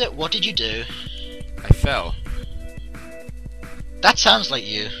 da, da. What did you do? I fell. That sounds like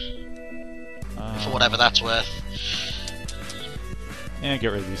you, for whatever that's worth. Yeah, get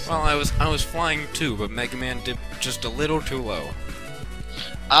rid of these. Well, I was flying too, but Mega Man dipped just a little too low.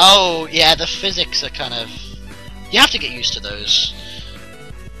 Oh, yeah, the physics are kind of... You have to get used to those.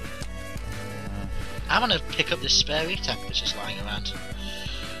 I'm gonna pick up this spare E-tank that's just lying around.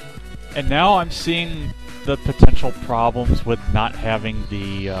 And now I'm seeing the potential problems with not having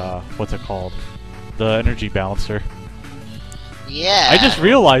the what's it called? The energy balancer. Yeah. I just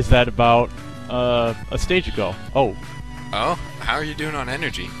realized that about a stage ago. Oh. Oh, how are you doing on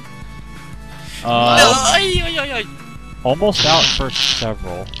energy? Almost out for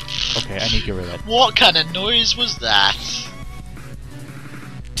several. Okay, I need to get rid of that. What kind of noise was that?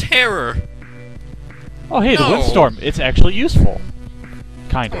 Terror! Oh, hey, the No. windstorm. It's actually useful.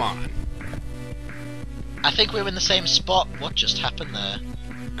 Kind Come of. on. I think we're in the same spot. What just happened there?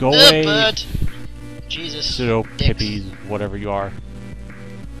 Go away, Bird! Jesus. pseudo dicks. hippies, whatever you are.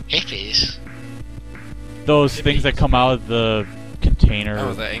 Hippies? Those things that come out of the container,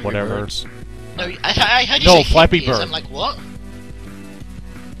 Oh, the angry whatever. birds. No, I heard you No, say Flappy hippies. Bird. I'm like, what?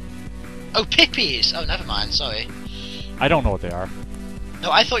 Oh, pippies! Oh, never mind, sorry. I don't know what they are.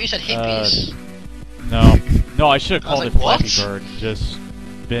 No, I thought you said hippies. No, I should have I was called it like, what? Flappy Bird. and just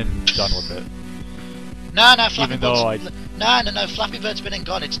been done with it. No, Flappy Even though Bird's... No, Flappy Bird's been and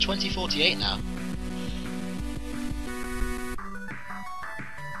gone. It's 2048 now.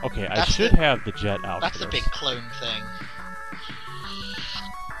 Okay, I That's should the- have the jet out. That's for the this. big clone thing.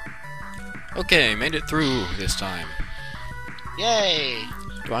 Okay, made it through this time. Yay!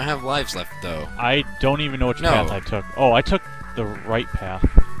 Do I have lives left, though? I don't even know which No. path I took. Oh, I took the right path.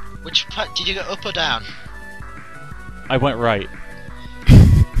 Which part did you go up or down? I went right.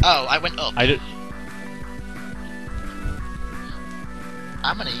 Oh, I went up. I did.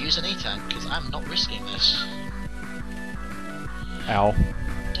 I'm gonna use an E-tank because I'm not risking this. Ow.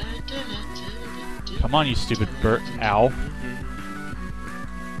 Come on, you stupid bird. Ow.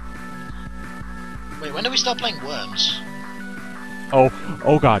 Wait, when do we start playing Worms?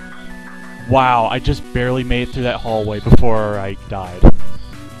 Oh god. Wow, I just barely made it through that hallway before I died.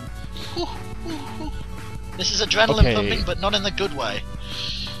 This is adrenaline Okay. pumping, but not in the good way.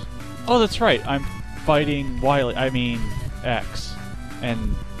 Oh, that's right. I'm fighting Wily. I mean, X.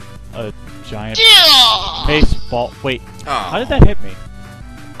 And a giant Yeah! baseball. Wait, Oh. how did that hit me?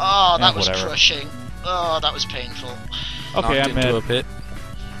 Oh, that Eh, was whatever. crushing. Oh, that was painful. Okay, Knocked I'm into a in. pit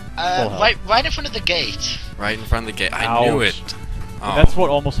Full health. Right in front of the gate. right in front of the gate. I knew Ouch. it. Oh. That's what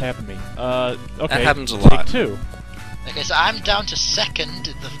almost happened to me. Okay. That happens a take lot. 2. Okay, so I'm down to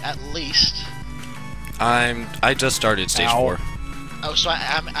second at least. I just started stage Ow. 4. Oh, so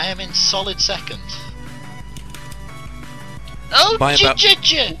I am in solid second. Oh, By about-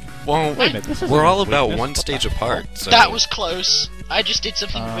 j. Well, Wait a minute, this isn't we're all about weakness. one What the stage hell? apart. So That was close. I just did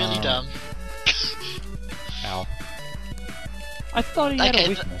something really dumb. Ow. I thought he had Okay, a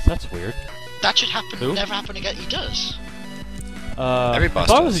weakness. That's weird. That should happen. Who? Never happen again. He does. Every I boss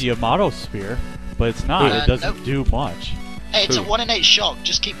thought it does. was a Yamato sphere, but it's not. Who? It doesn't Nope. do much. Hey, it's a Who? 1 in 8 shock.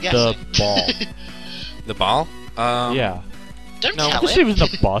 Just keep The guessing. ball. the ball. Yeah. Don't No. tell This him. was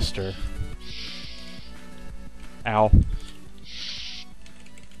the Buster. Ow.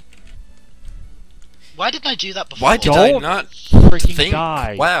 Why didn't I do that before? Why did I Don't not Freaking think?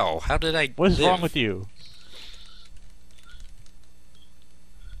 die. Wow, how did I? What is live? wrong with you?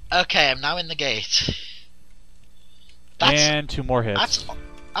 Okay, I'm now in the gate. And 2 more hits.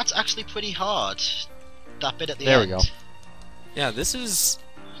 That's actually pretty hard. That bit at the There end. we go. Yeah, this is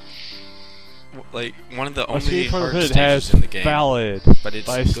like one of the Let's only see if hard it stages has in the game. valid, but it's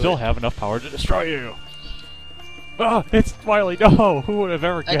but I still good. have enough power to destroy you. Oh, it's Wily. No, who would have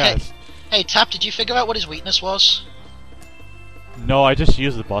ever Okay. guessed? Hey, Tap, did you figure out what his weakness was? No, I just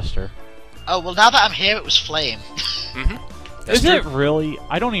used the Buster. Oh, well, now that I'm here, it was Flame. Mm-hmm. Is it really?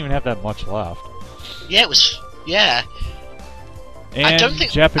 I don't even have that much left. Yeah, it was... Yeah. And I don't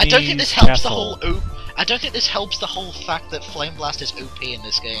think this helps the whole... I don't think this helps the whole fact that Flame Blast is OP in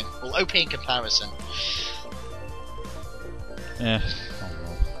this game. Well, OP in comparison. Eh. I don't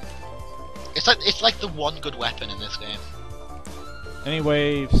know. It's like the one good weapon in this game.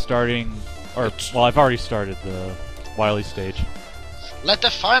 Anyway, starting... Or, well, I've already started the Wily stage. Let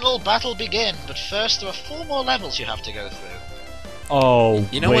the final battle begin, but first there are 4 more levels you have to go through. Oh,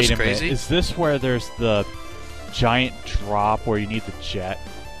 You know wait what's a minute. crazy? Is this where there's the giant drop where you need the jet?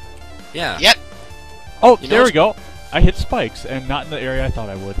 Yeah. Yep. Oh, You know there we what's- go. I hit spikes, and not in the area I thought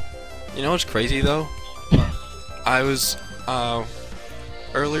I would. You know what's crazy though? I was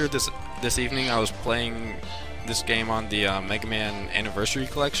earlier this evening I was playing this game on the Mega Man Anniversary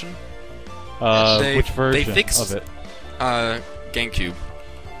Collection. Which version they fixed, of it? GameCube.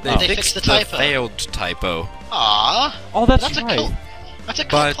 They Oh. They fixed fixed the the typo. failed typo. Aww. Oh, that's That's a right. cult. That's a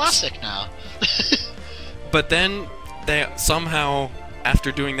cult But- classic now. But then they somehow,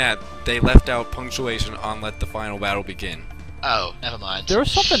 after doing that, they left out punctuation on "Let the final battle begin." Oh, never mind. There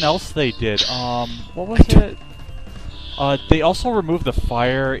was something else they did. What was it? They also removed the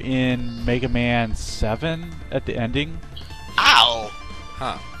fire in Mega Man 7 at the ending. Ow!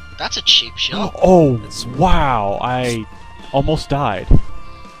 Huh. That's a cheap shot. Oh, wow! I almost died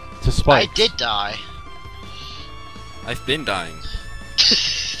to spikes. I did die. I've been dying.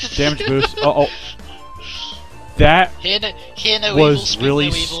 Damage boost. Oh. That Hear no evil, was speak really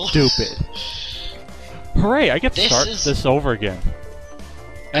no evil. stupid. Hooray! I get to This start is- this over again.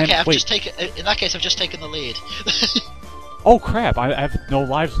 And Okay, I've wait. just taken. In that case, I've just taken the lead. Oh crap! I have no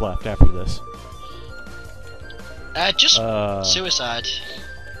lives left after this. Just suicide.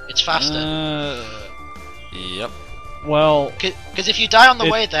 It's faster. Yep. Well. Because if you die on the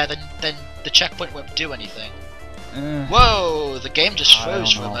it- way there, then the checkpoint won't do anything. eh, Whoa! The game just I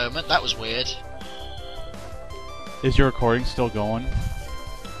froze don't for a know. moment. That was weird. Is your recording still going?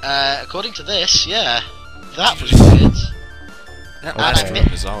 According to this, yeah. That was weird. That Okay. last room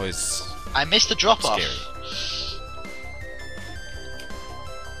is always I missed the drop off. scary.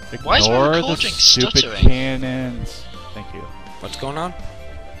 Why is my Ignore the recording stupid stuttering? cannons. Thank you. What's going on?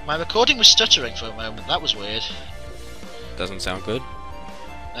 My recording was stuttering for a moment. That was weird. Doesn't sound good.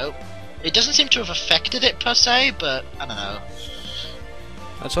 Nope. It doesn't seem to have affected it per se, but I don't know.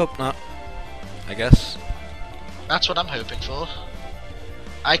 Let's hope not. I guess. That's what I'm hoping for.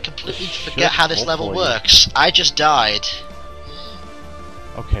 I completely Should forget how this level hopefully- works. I just died.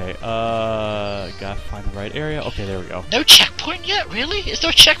 Okay, gotta find the right area. Okay, there we go. No checkpoint yet? Really? Is there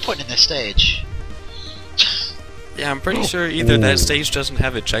a checkpoint in this stage? Yeah, I'm pretty sure either Ooh. that stage doesn't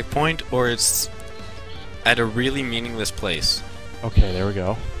have a checkpoint or it's at a really meaningless place. Okay, there we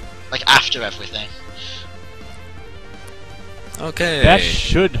go. Like after everything. Okay. That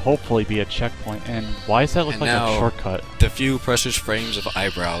should hopefully be a checkpoint. And why does that look And like now- a shortcut? the few precious frames of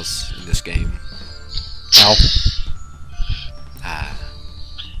eyebrows in this game. Ow. Ah.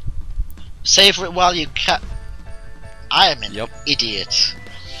 Savor it while you can. I am an Yep. idiot.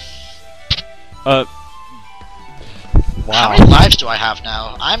 Wow. How many lives do I have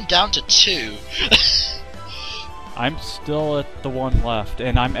now? I'm down to 2. I'm still at the one left,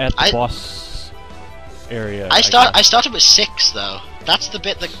 and I'm at the boss area. I guess. started with 6 though. That's the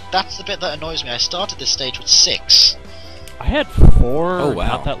bit that annoys me. I started this stage with 6. I had 4 Oh, wow.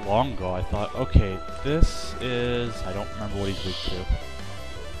 not that long ago. I thought, okay, this is... I don't remember what he's weak to.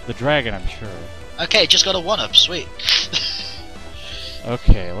 The dragon, I'm sure. Okay, just got a 1-up. Sweet.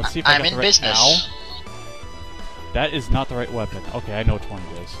 Okay, let's see if I I'm got in the right... business. Ow. That is not the right weapon. Okay, I know which one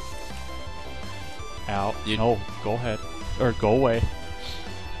it is. Ow. You- No, go ahead. Or go away.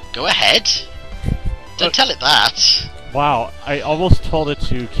 Go ahead. Don't tell it that. Wow, I almost told it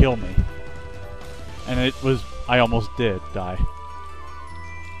to kill me. And it was... I almost did die.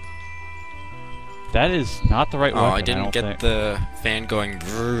 That is not the right Oh, weapon, I didn't don't get think. the fan going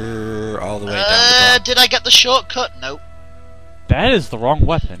brrrr all the way down the top. Did I get the shortcut? Nope. That is the wrong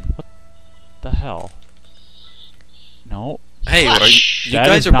weapon. What the hell? No. Hey, are Flash. you That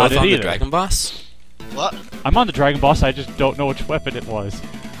guys is are not both it on the either. Dragon Boss? What? I'm on the Dragon Boss, I just don't know which weapon it was.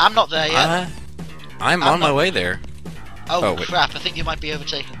 I'm not there yet. I'm I'm on my not- way there. Oh, wait. crap, I think you might be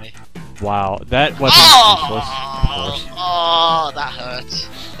overtaking me. Wow, that weapon is useless, of course. Oh, that hurt.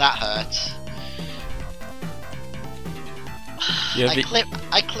 That hurt. You have,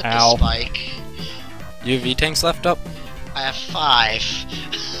 I clipped Ow. the spike. you have V-Tanks left up? I have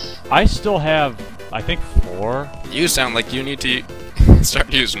 5. I still have, I think, 4. You sound like you need to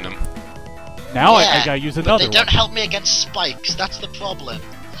start using them. Now Yeah, I gotta use but another they don't one. help me against spikes. That's the problem.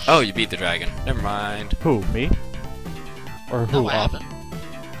 Oh, you beat the dragon. Never mind. Who, me? Or who? No, I haven't.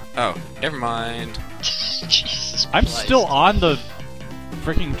 Oh, never mind. Jesus I'm Christ. still on the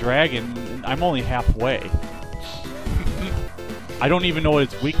freaking dragon. And I'm only halfway. I don't even know what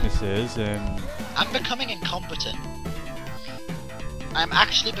its weakness is, and I'm becoming incompetent. I'm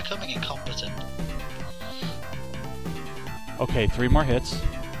actually becoming incompetent. okay, 3 more hits.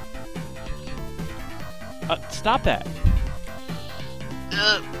 Stop that.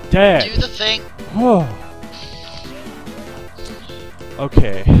 Dead. Do the thing.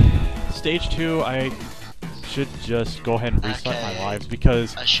 Okay. Stage 2, I should just go ahead and reset Okay. my lives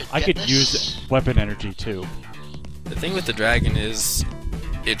because I could get use this. weapon energy too. The thing with the dragon is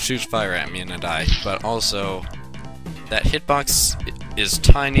it shoots fire at me and I die, but also that hitbox is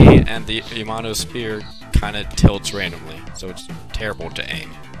tiny and the Yamato spear kind of tilts randomly, so it's terrible to aim.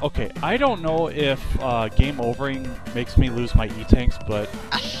 Okay, I don't know if game overing makes me lose my E-tanks, but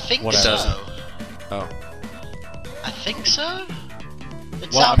I think What it so. doesn't. Oh. I think so.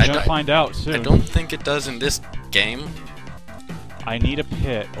 It well, I'm sounds gonna right. find out soon. I don't think it does in this game. I need a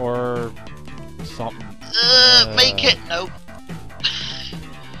pit or something. Make it. Nope.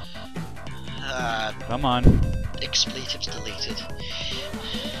 Come on. Expletives deleted.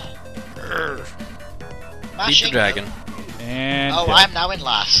 Beat Mashing. the dragon. And Oh, hit. I'm now in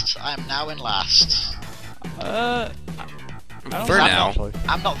last. I'm now in last. I don't For know, now. actually.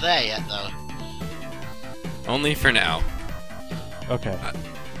 I'm not there yet, though. Only for now. Okay.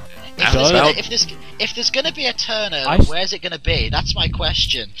 If Does- if there's gonna be a turnover, I s- where's it gonna be? That's my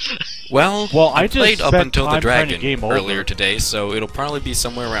question. Well, I just played up spent until the time trying to dragon game over. earlier today, so it'll probably be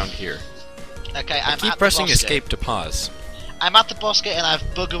somewhere around here. Okay, I'm Keep at pressing the boss escape gate. to pause. I'm at the boss gate and I've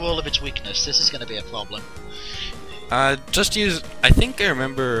bugger all of its weakness. This is gonna be a problem. Just use... I think I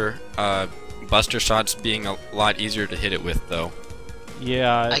remember Buster Shots being a lot easier to hit it with, though.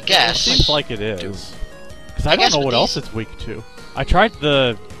 Yeah, I guess. It seems like it is. Because I don't guess know with what else these- it's weak to. I tried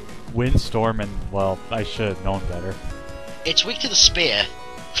the windstorm and, well, I should have known better. It's weak to the spear.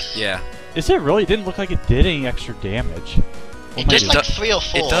 Yeah. Is it really? It didn't look like it did any extra damage. It does maybe. like 3 or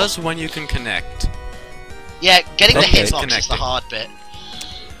 4. It does when you can connect. Yeah, getting the Okay, hitbox is the connecting. hard bit.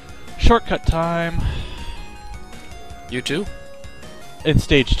 Shortcut time You too? in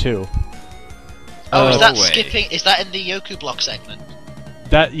stage 2. Oh, is that way. skipping? Is that in the Yoku block segment?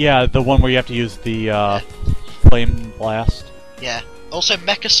 Yeah, the one where you have to use the flame blast. Yeah. Also,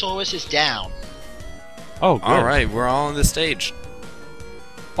 Mechasaurus is down. Oh, good. Alright, we're all on this stage.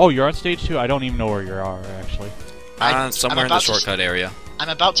 Oh, you're on stage 2? I don't even know where you are, actually. Somewhere in the shortcut area. I'm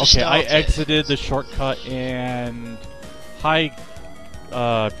about to Okay, start I it. exited the shortcut and... Hi,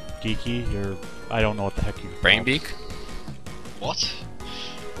 Geeky, or... I don't know what the heck you call it. Brainbeak? What?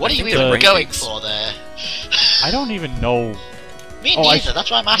 What I are you think they're even brain going beaks. for there? I don't even know... Me Oh, neither,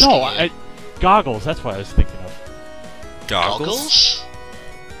 that's why I'm asking No, you. goggles, that's what I was thinking of. Goggles?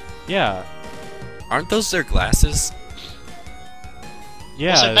 Yeah. Aren't those their glasses?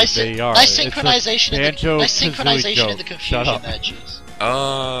 Yeah, Also, nice, they are. nice It's a synchronization in the Banjo-Kazooie joke. confusion Shut up. there, Cheez.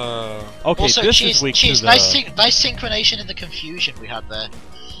 Oh. Okay, Also, this Cheez, is weak Cheez, to the... nice synchronization in the confusion we had there.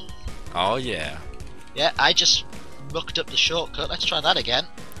 Oh, yeah. Yeah, I just mucked up the shortcut. Let's try that again.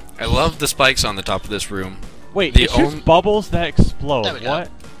 I love the spikes on the top of this room. Wait, the it shoots bubbles that explode. There we go.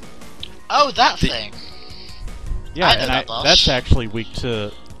 What? Oh, that The- thing. Yeah, I know and that, boss. that's actually weak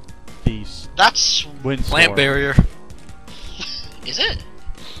to the That's... windstorm. Plant barrier. Is it?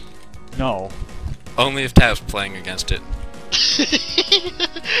 No. Only if Tap's playing against it.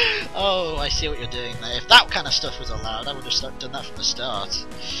 Oh, I see what you're doing there. If that kind of stuff was allowed, I would have done that from the start.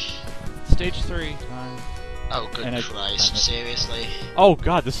 Stage 3 time. Oh, good And I- Christ, seriously. Oh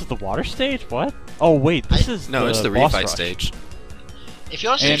god, this is the water stage? What? Oh wait, this is No, it's the boss refight rush. stage. If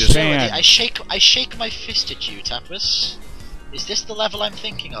you're And sincerity, fan. I shake my fist at you, Taprus. Is this the level I'm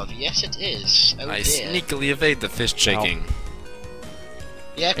thinking of? Yes, it is. Oh I dear. sneakily evade the fist shaking.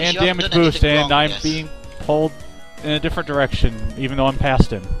 Yeah, 'cause And you haven't damage done boost, anything and wrong I'm yet. being pulled in a different direction, even though I'm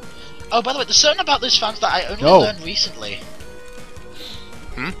past him. Oh, by the way, there's something about those fans that I only No. learned recently.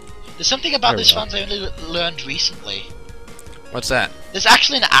 Hmm? There's something about There we those go. fans I only learned recently. What's that? There's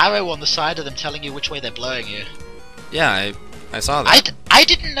actually an arrow on the side of them telling you which way they're blowing you. Yeah, I saw that. I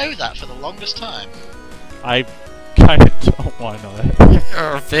didn't know that for the longest time. I kinda don't want to know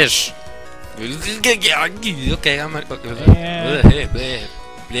that. Fish. Okay, I'm a...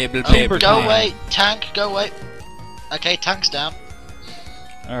 Chamber Go time. away, tank, go away. Okay, tank's down.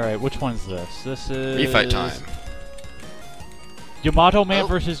 Alright, which one's this? This is... Refight time. Yamato Man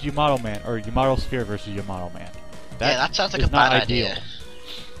versus Yamato Man, or Yamato Sphere versus Yamato Man. That sounds like is a bad not idea. ideal.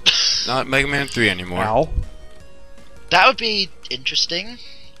 Not Mega Man 3 anymore. Ow. That would be interesting.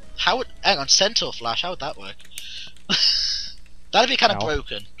 How would... Hang on, Centaur Flash, how would that work? That'd be kind of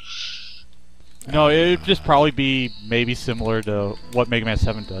broken. No, it'd just probably be maybe similar to what Mega Man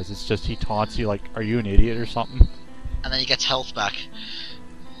 7 does. It's just he taunts you like, are you an idiot or something? And then he gets health back.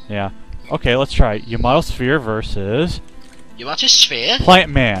 Yeah. Okay, let's try it. Yamato Sphere versus... Yamato Sphere?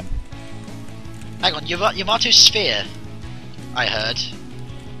 Plant Man. Hang on, Yamato Sphere, I heard.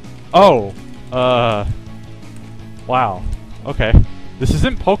 Oh, wow. Okay. This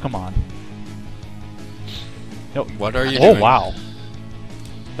isn't Pokemon. Nope. What are you Oh, doing? wow.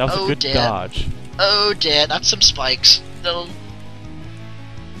 That was a good dear. dodge. Oh dear, that's some spikes. No. What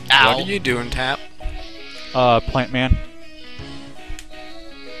Ow. are you doing, Tap? Plant Man.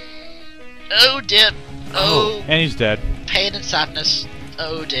 Oh dear. Oh, And he's dead. pain and sadness.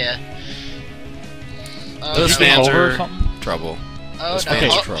 Oh dear. Oh, Those Did he fans take over or are something? trouble. Oh Those no, fans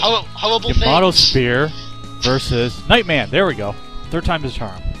are Okay. trouble. horrible Yamato things. Sphere versus Nightman. There we go. Third time's the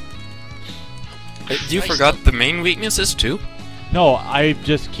charm. You forgot the main weaknesses too? No, I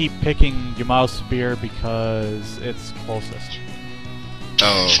just keep picking Yamato Sphere because it's closest.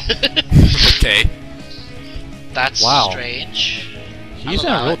 Oh. Okay. That's Wow. strange. He's in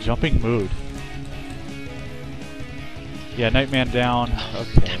I'll a allow real it. jumping mood. Yeah, Nightman down.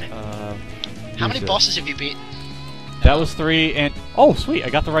 Okay. damn it. How who's many this? bosses have you beat? That was 3, and oh, sweet! I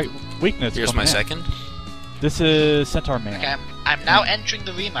got the right weakness. Here's coming my in. second. This is Centaur Man. Okay, I'm now entering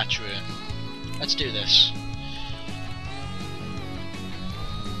the rematch room. Let's do this.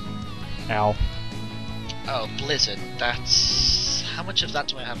 Ow. Oh, Blizzard. That's... How much of that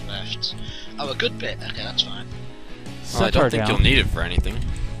do I have left? Oh, a good bit. Okay, that's fine. Well, I Centaur don't think down. you'll need it for anything.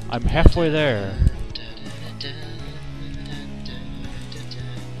 I'm halfway there.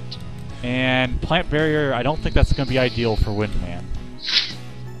 And Plant Barrier, I don't think that's going to be ideal for Windman.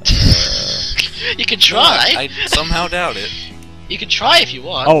 You can try! I somehow doubt it. You can try if you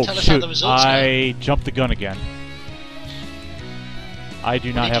want. Oh, Tell us how shoot. the results go. I jumped the gun again. I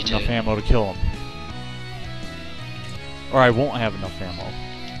do not did have you enough do? ammo to kill him. Or I won't have enough ammo.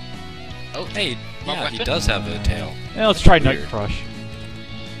 Oh, Hey, What yeah, he weapon? does have a tail. Yeah, let's try Night Weird. Crush.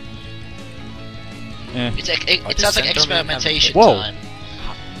 Eh. it Why sounds does like Centaur Man have a experimentation tail? Whoa. time.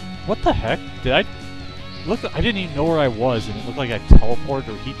 What the heck? Did I... Look, I didn't even know where I was, and it looked like I teleported,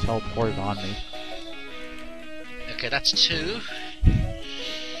 or he teleported on me. Okay, that's 2.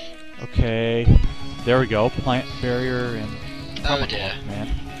 Okay, there we go. Plant Barrier and Oh dear. man.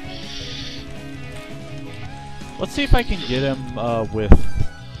 Let's see if I can get him with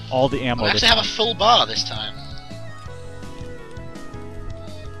all the ammo. We this actually have a time. full bar this time.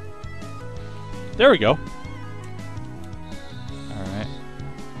 There we go. All right.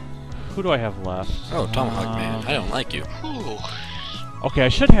 Who do I have left? Oh, Tomahawk Man. I don't like you. Ooh. Okay, I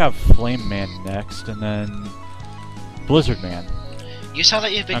should have Flame Man next, and then Blizzard Man. You sound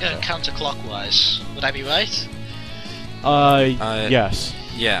like you've been Okay. going counterclockwise. Would I be right? Yes.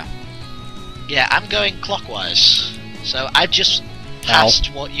 Yeah. Yeah, I'm going clockwise. So I've just passed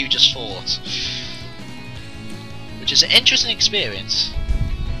what you just fought. Which is an interesting experience.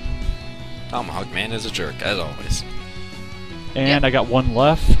 Tomahawk Man is a jerk, as always. And I got one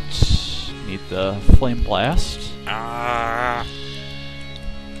left. Need the Flame Blast. Ah.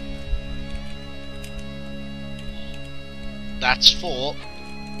 That's 4.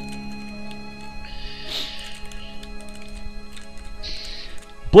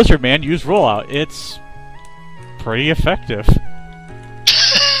 Blizzard Man, use rollout. It's pretty effective.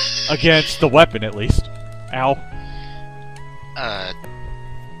 Against the weapon, at least. Ow.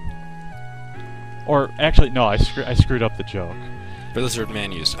 Or, actually, no, I screwed up the joke. Blizzard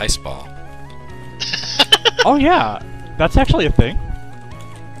Man used Ice Ball. Oh, yeah. That's actually a thing.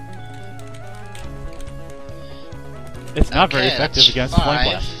 It's not very Okay, effective that's against 5. Flame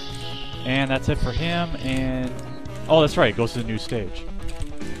Blast. And that's it for him, and... Oh, that's right, it goes to the new stage.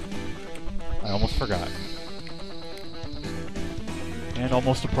 I almost forgot. And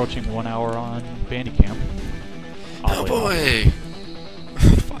almost approaching 1 hour on Bandicam. Oh boy!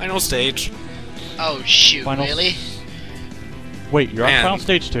 Final stage. Oh shoot, Final- really? Wait, you're on Man, final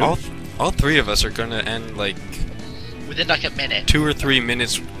stage 2? All 3 of us are gonna end like Within like a minute. 2 or 3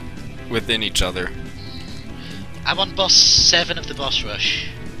 minutes within each other. I'm on boss 7 of the boss rush.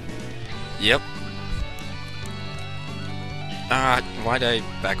 Yep. Why'd I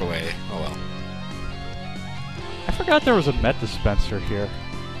back away? Oh well. I forgot there was a Met Dispenser here.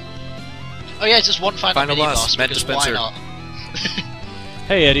 Oh yeah, it's just one final Final mini boss, Med because Dispenser. why not?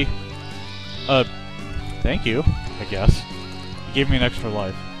 Hey, Eddie. Thank you, I guess. Gave me an extra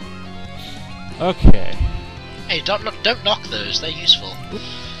life. Okay. Hey, don't knock those. They're useful.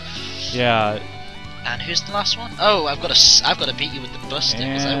 Yeah. And who's the last one? Oh, I've got to beat you with the buster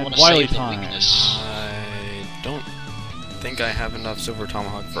because I And want to Wily save time. the weakness. I don't think I have enough silver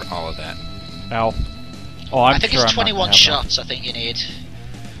tomahawk for all of that. Ow. Oh, I'm I think sure it's I'm not 21 gonna have shots. I think you need.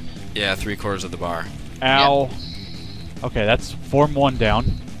 Yeah, 3/4 of the bar. enough. Ow. Okay, that's form 1 down.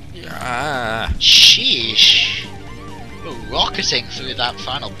 Ah. Sheesh. We're rocketing through that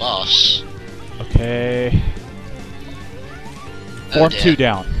final boss. Okay. Oh, Form dear. 2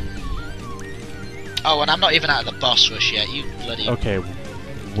 down. Oh, and I'm not even out of the boss rush yet. You bloody. Okay.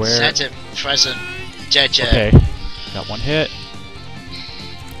 Where? Center, present, JJ. Okay. Got 1 hit.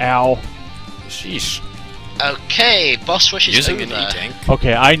 Ow. Sheesh. Okay, boss rush is Using over. an E-tank.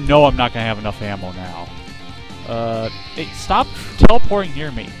 Okay, I know I'm not gonna have enough ammo now. Hey, stop teleporting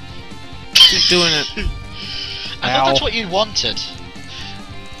near me. Keep doing it. I thought that's Ow. what you wanted.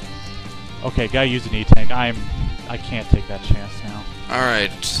 Okay, gotta use an E-tank. I can't take that chance now.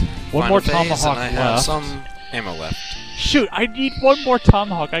 Alright. One final more phase, tomahawk and I have left. some ammo left. Shoot, I need 1 more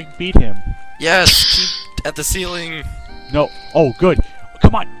tomahawk. I beat him. Yes! Keep at the ceiling. No. Oh, good.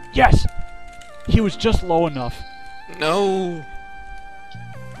 Come on. Yes. He was just low enough. No!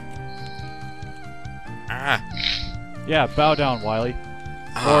 Ah. Yeah, bow down, Wily.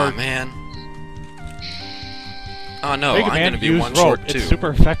 Oh, Or- man. Oh no, Mega I'm Man, gonna be use one rope. short too. It's super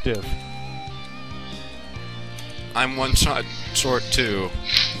effective. I'm one shot short too.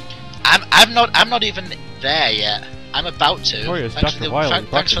 I'm not even there yet. I'm about to. Victorious, Thanks, Dr. for the, Wily,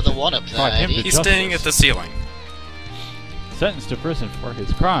 thanks for the one up there, brought him to Eddie. He's staying at the ceiling. Sentenced to prison for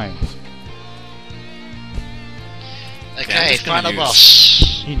his crimes. I'm Okay, just gonna final use-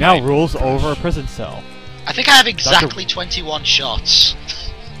 boss. He now Right. rules over a prison cell. I think I have exactly 21 shots.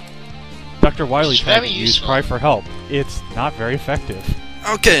 Dr. Wily It's tried very to use useful. cry for help. It's not very effective.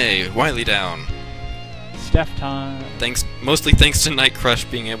 Okay, Wiley down. Staff time. Mostly thanks to Night Crush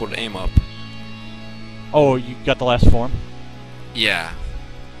being able to aim up. Oh, you got the last form? Yeah.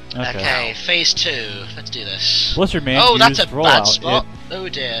 Okay, phase 2. Let's do this. Blizzard Man Oh, that's a used bad rollout. spot. Oh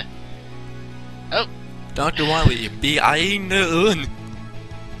dear. Dr. Wiley, be I known.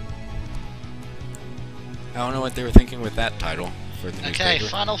 I don't know what they were thinking with that title for the Okay, newspaper.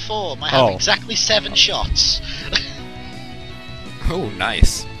 final form. I have Oh. exactly 7 shots. Oh,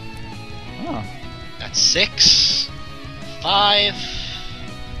 nice. Oh. That's 6, 5,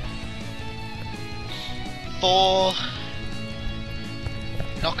 4.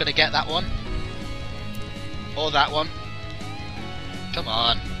 Not gonna get that one. Or that one. Come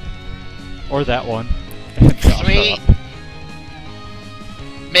on. Or that one. 3.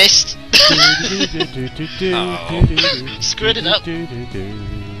 Missed. Screwed it up.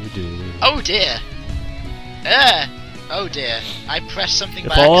 Oh dear. Oh dear. I pressed something If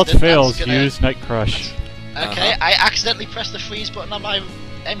by all else accident. fails, That's gonna... use Night Crush. Okay, I accidentally pressed the freeze button on my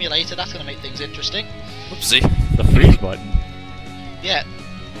emulator. That's gonna make things interesting. Whoopsie. The freeze button. Yeah.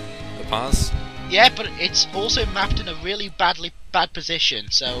 The pause. Yeah, but it's also mapped in a really bad position,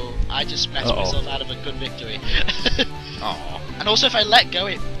 so I just messed myself out of a good victory. Oh. And also, if I let go,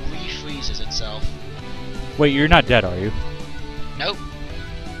 it refreezes itself. Wait, you're not dead, are you? Nope.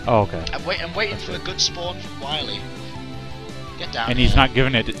 Oh, okay. I'm waiting for a good spawn from Wily. Get down And here. he's not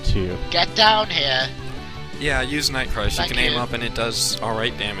giving it to you. Get down here. Yeah, use Night Crush. Thank you can aim you. up and it does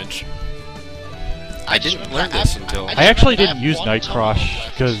alright damage. I didn't just learn remember this I until... just I actually remember didn't have use one Night tomahawk Crush,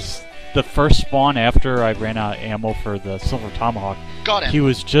 left. because the first spawn after I ran out of ammo for the Silver Tomahawk, Got him. he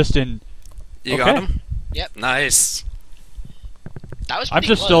was just in... You Okay. got him? Yep. Nice. That was I'm pretty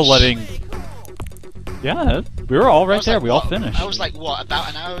just close. still letting... Yeah, we were all I right was there, like, we all what? finished. I was like, what, about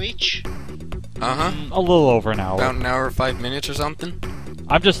an hour each? Uh-huh. A little over an hour. About an hour, 5 minutes or something?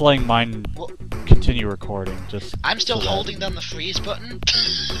 I'm just letting mine What? continue recording, just... I'm still so that- holding down the freeze button.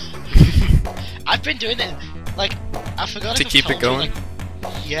 I've been doing it, like, I forgot To if I've keep it told you, going?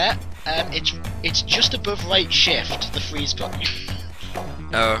 like, yeah, it's just above right shift, the freeze button.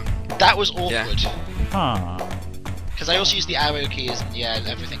 That was awkward. Huh. Because I also use the arrow keys and yeah,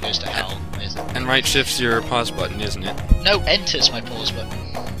 everything goes to hell. And right shift's your pause button, isn't it? No, enter's my pause button.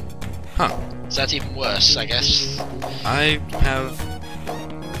 Huh. So that's even worse, I guess. I have...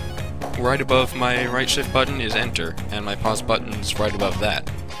 Right above my right shift button is enter, and my pause button's right above that.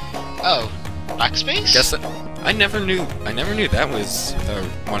 Oh, backspace? Guess that... I never knew that was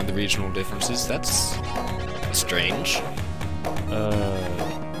one of the regional differences. That's... strange.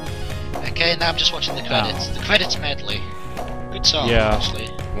 Okay, now I'm just watching the credits. The credits medley. Good song, Yeah. actually.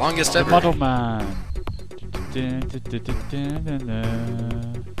 Longest The ever. Muddle Man. Dun, dun, dun, dun, dun, dun,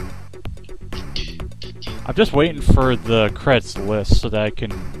 dun. I'm just waiting for the credits list so that I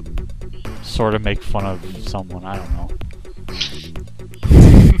can sort of make fun of someone. I don't know.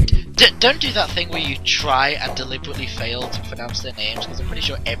 Don't do that thing where you try and deliberately fail to pronounce their names, because I'm pretty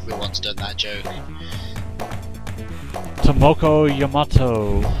sure everyone's done that joke. Tomoko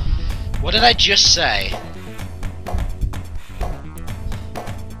Yamato. What did I just say?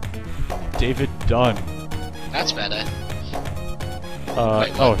 David Dunn. That's better.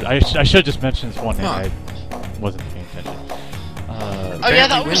 I should have just mentioned this one name. I wasn't paying attention. Oh yeah,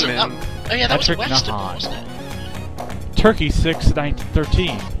 that was a Western, Nahan. wasn't it? Turkey 6,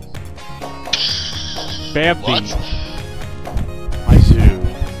 1913. Bambi. What? Maizu.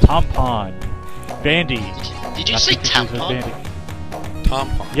 Tampon. Bandy. Did you say tampon?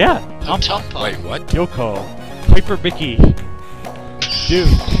 Tampon. Yeah, Oh, Tampon. tampon. Wait, what? Yoko. Piper Mickey. Dude.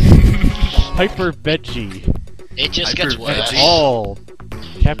 Hyper Veggie. It just Hyper gets worse. Veggie. All.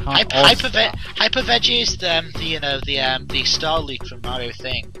 Capcom Hyper Veggie is the star leak from Mario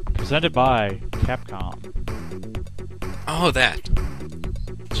thing. Presented by Capcom. Oh, that.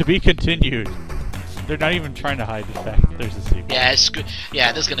 To be continued. They're not even trying to hide the fact that there's a sequel. Yeah, it's good.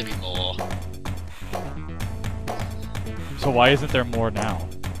 Yeah, there's gonna be more. So why isn't there more now?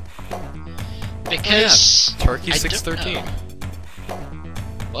 Because Turkey I 613. don't know.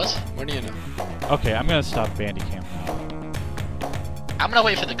 What? What do you know? Okay, I'm gonna stop Bandicam now. I'm gonna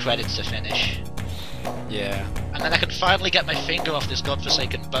wait for the credits to finish, Yeah. and then I can finally get my finger off this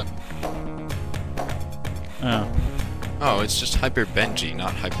godforsaken button. Oh. Oh, it's just Hyper Benji,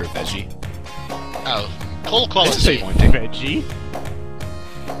 not Hyper Veggie. Oh, call This is quality. disappointing. Veggie?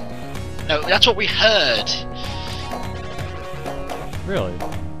 No, that's what we heard. Really?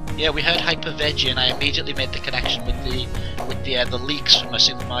 Yeah, we heard Hyper Veggie, and I immediately made the connection with the leaks from a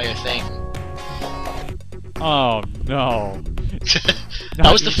Super Mario thing. Oh no.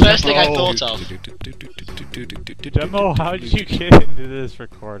 That was the first thing I thought of. Demo, how did you get into this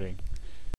recording?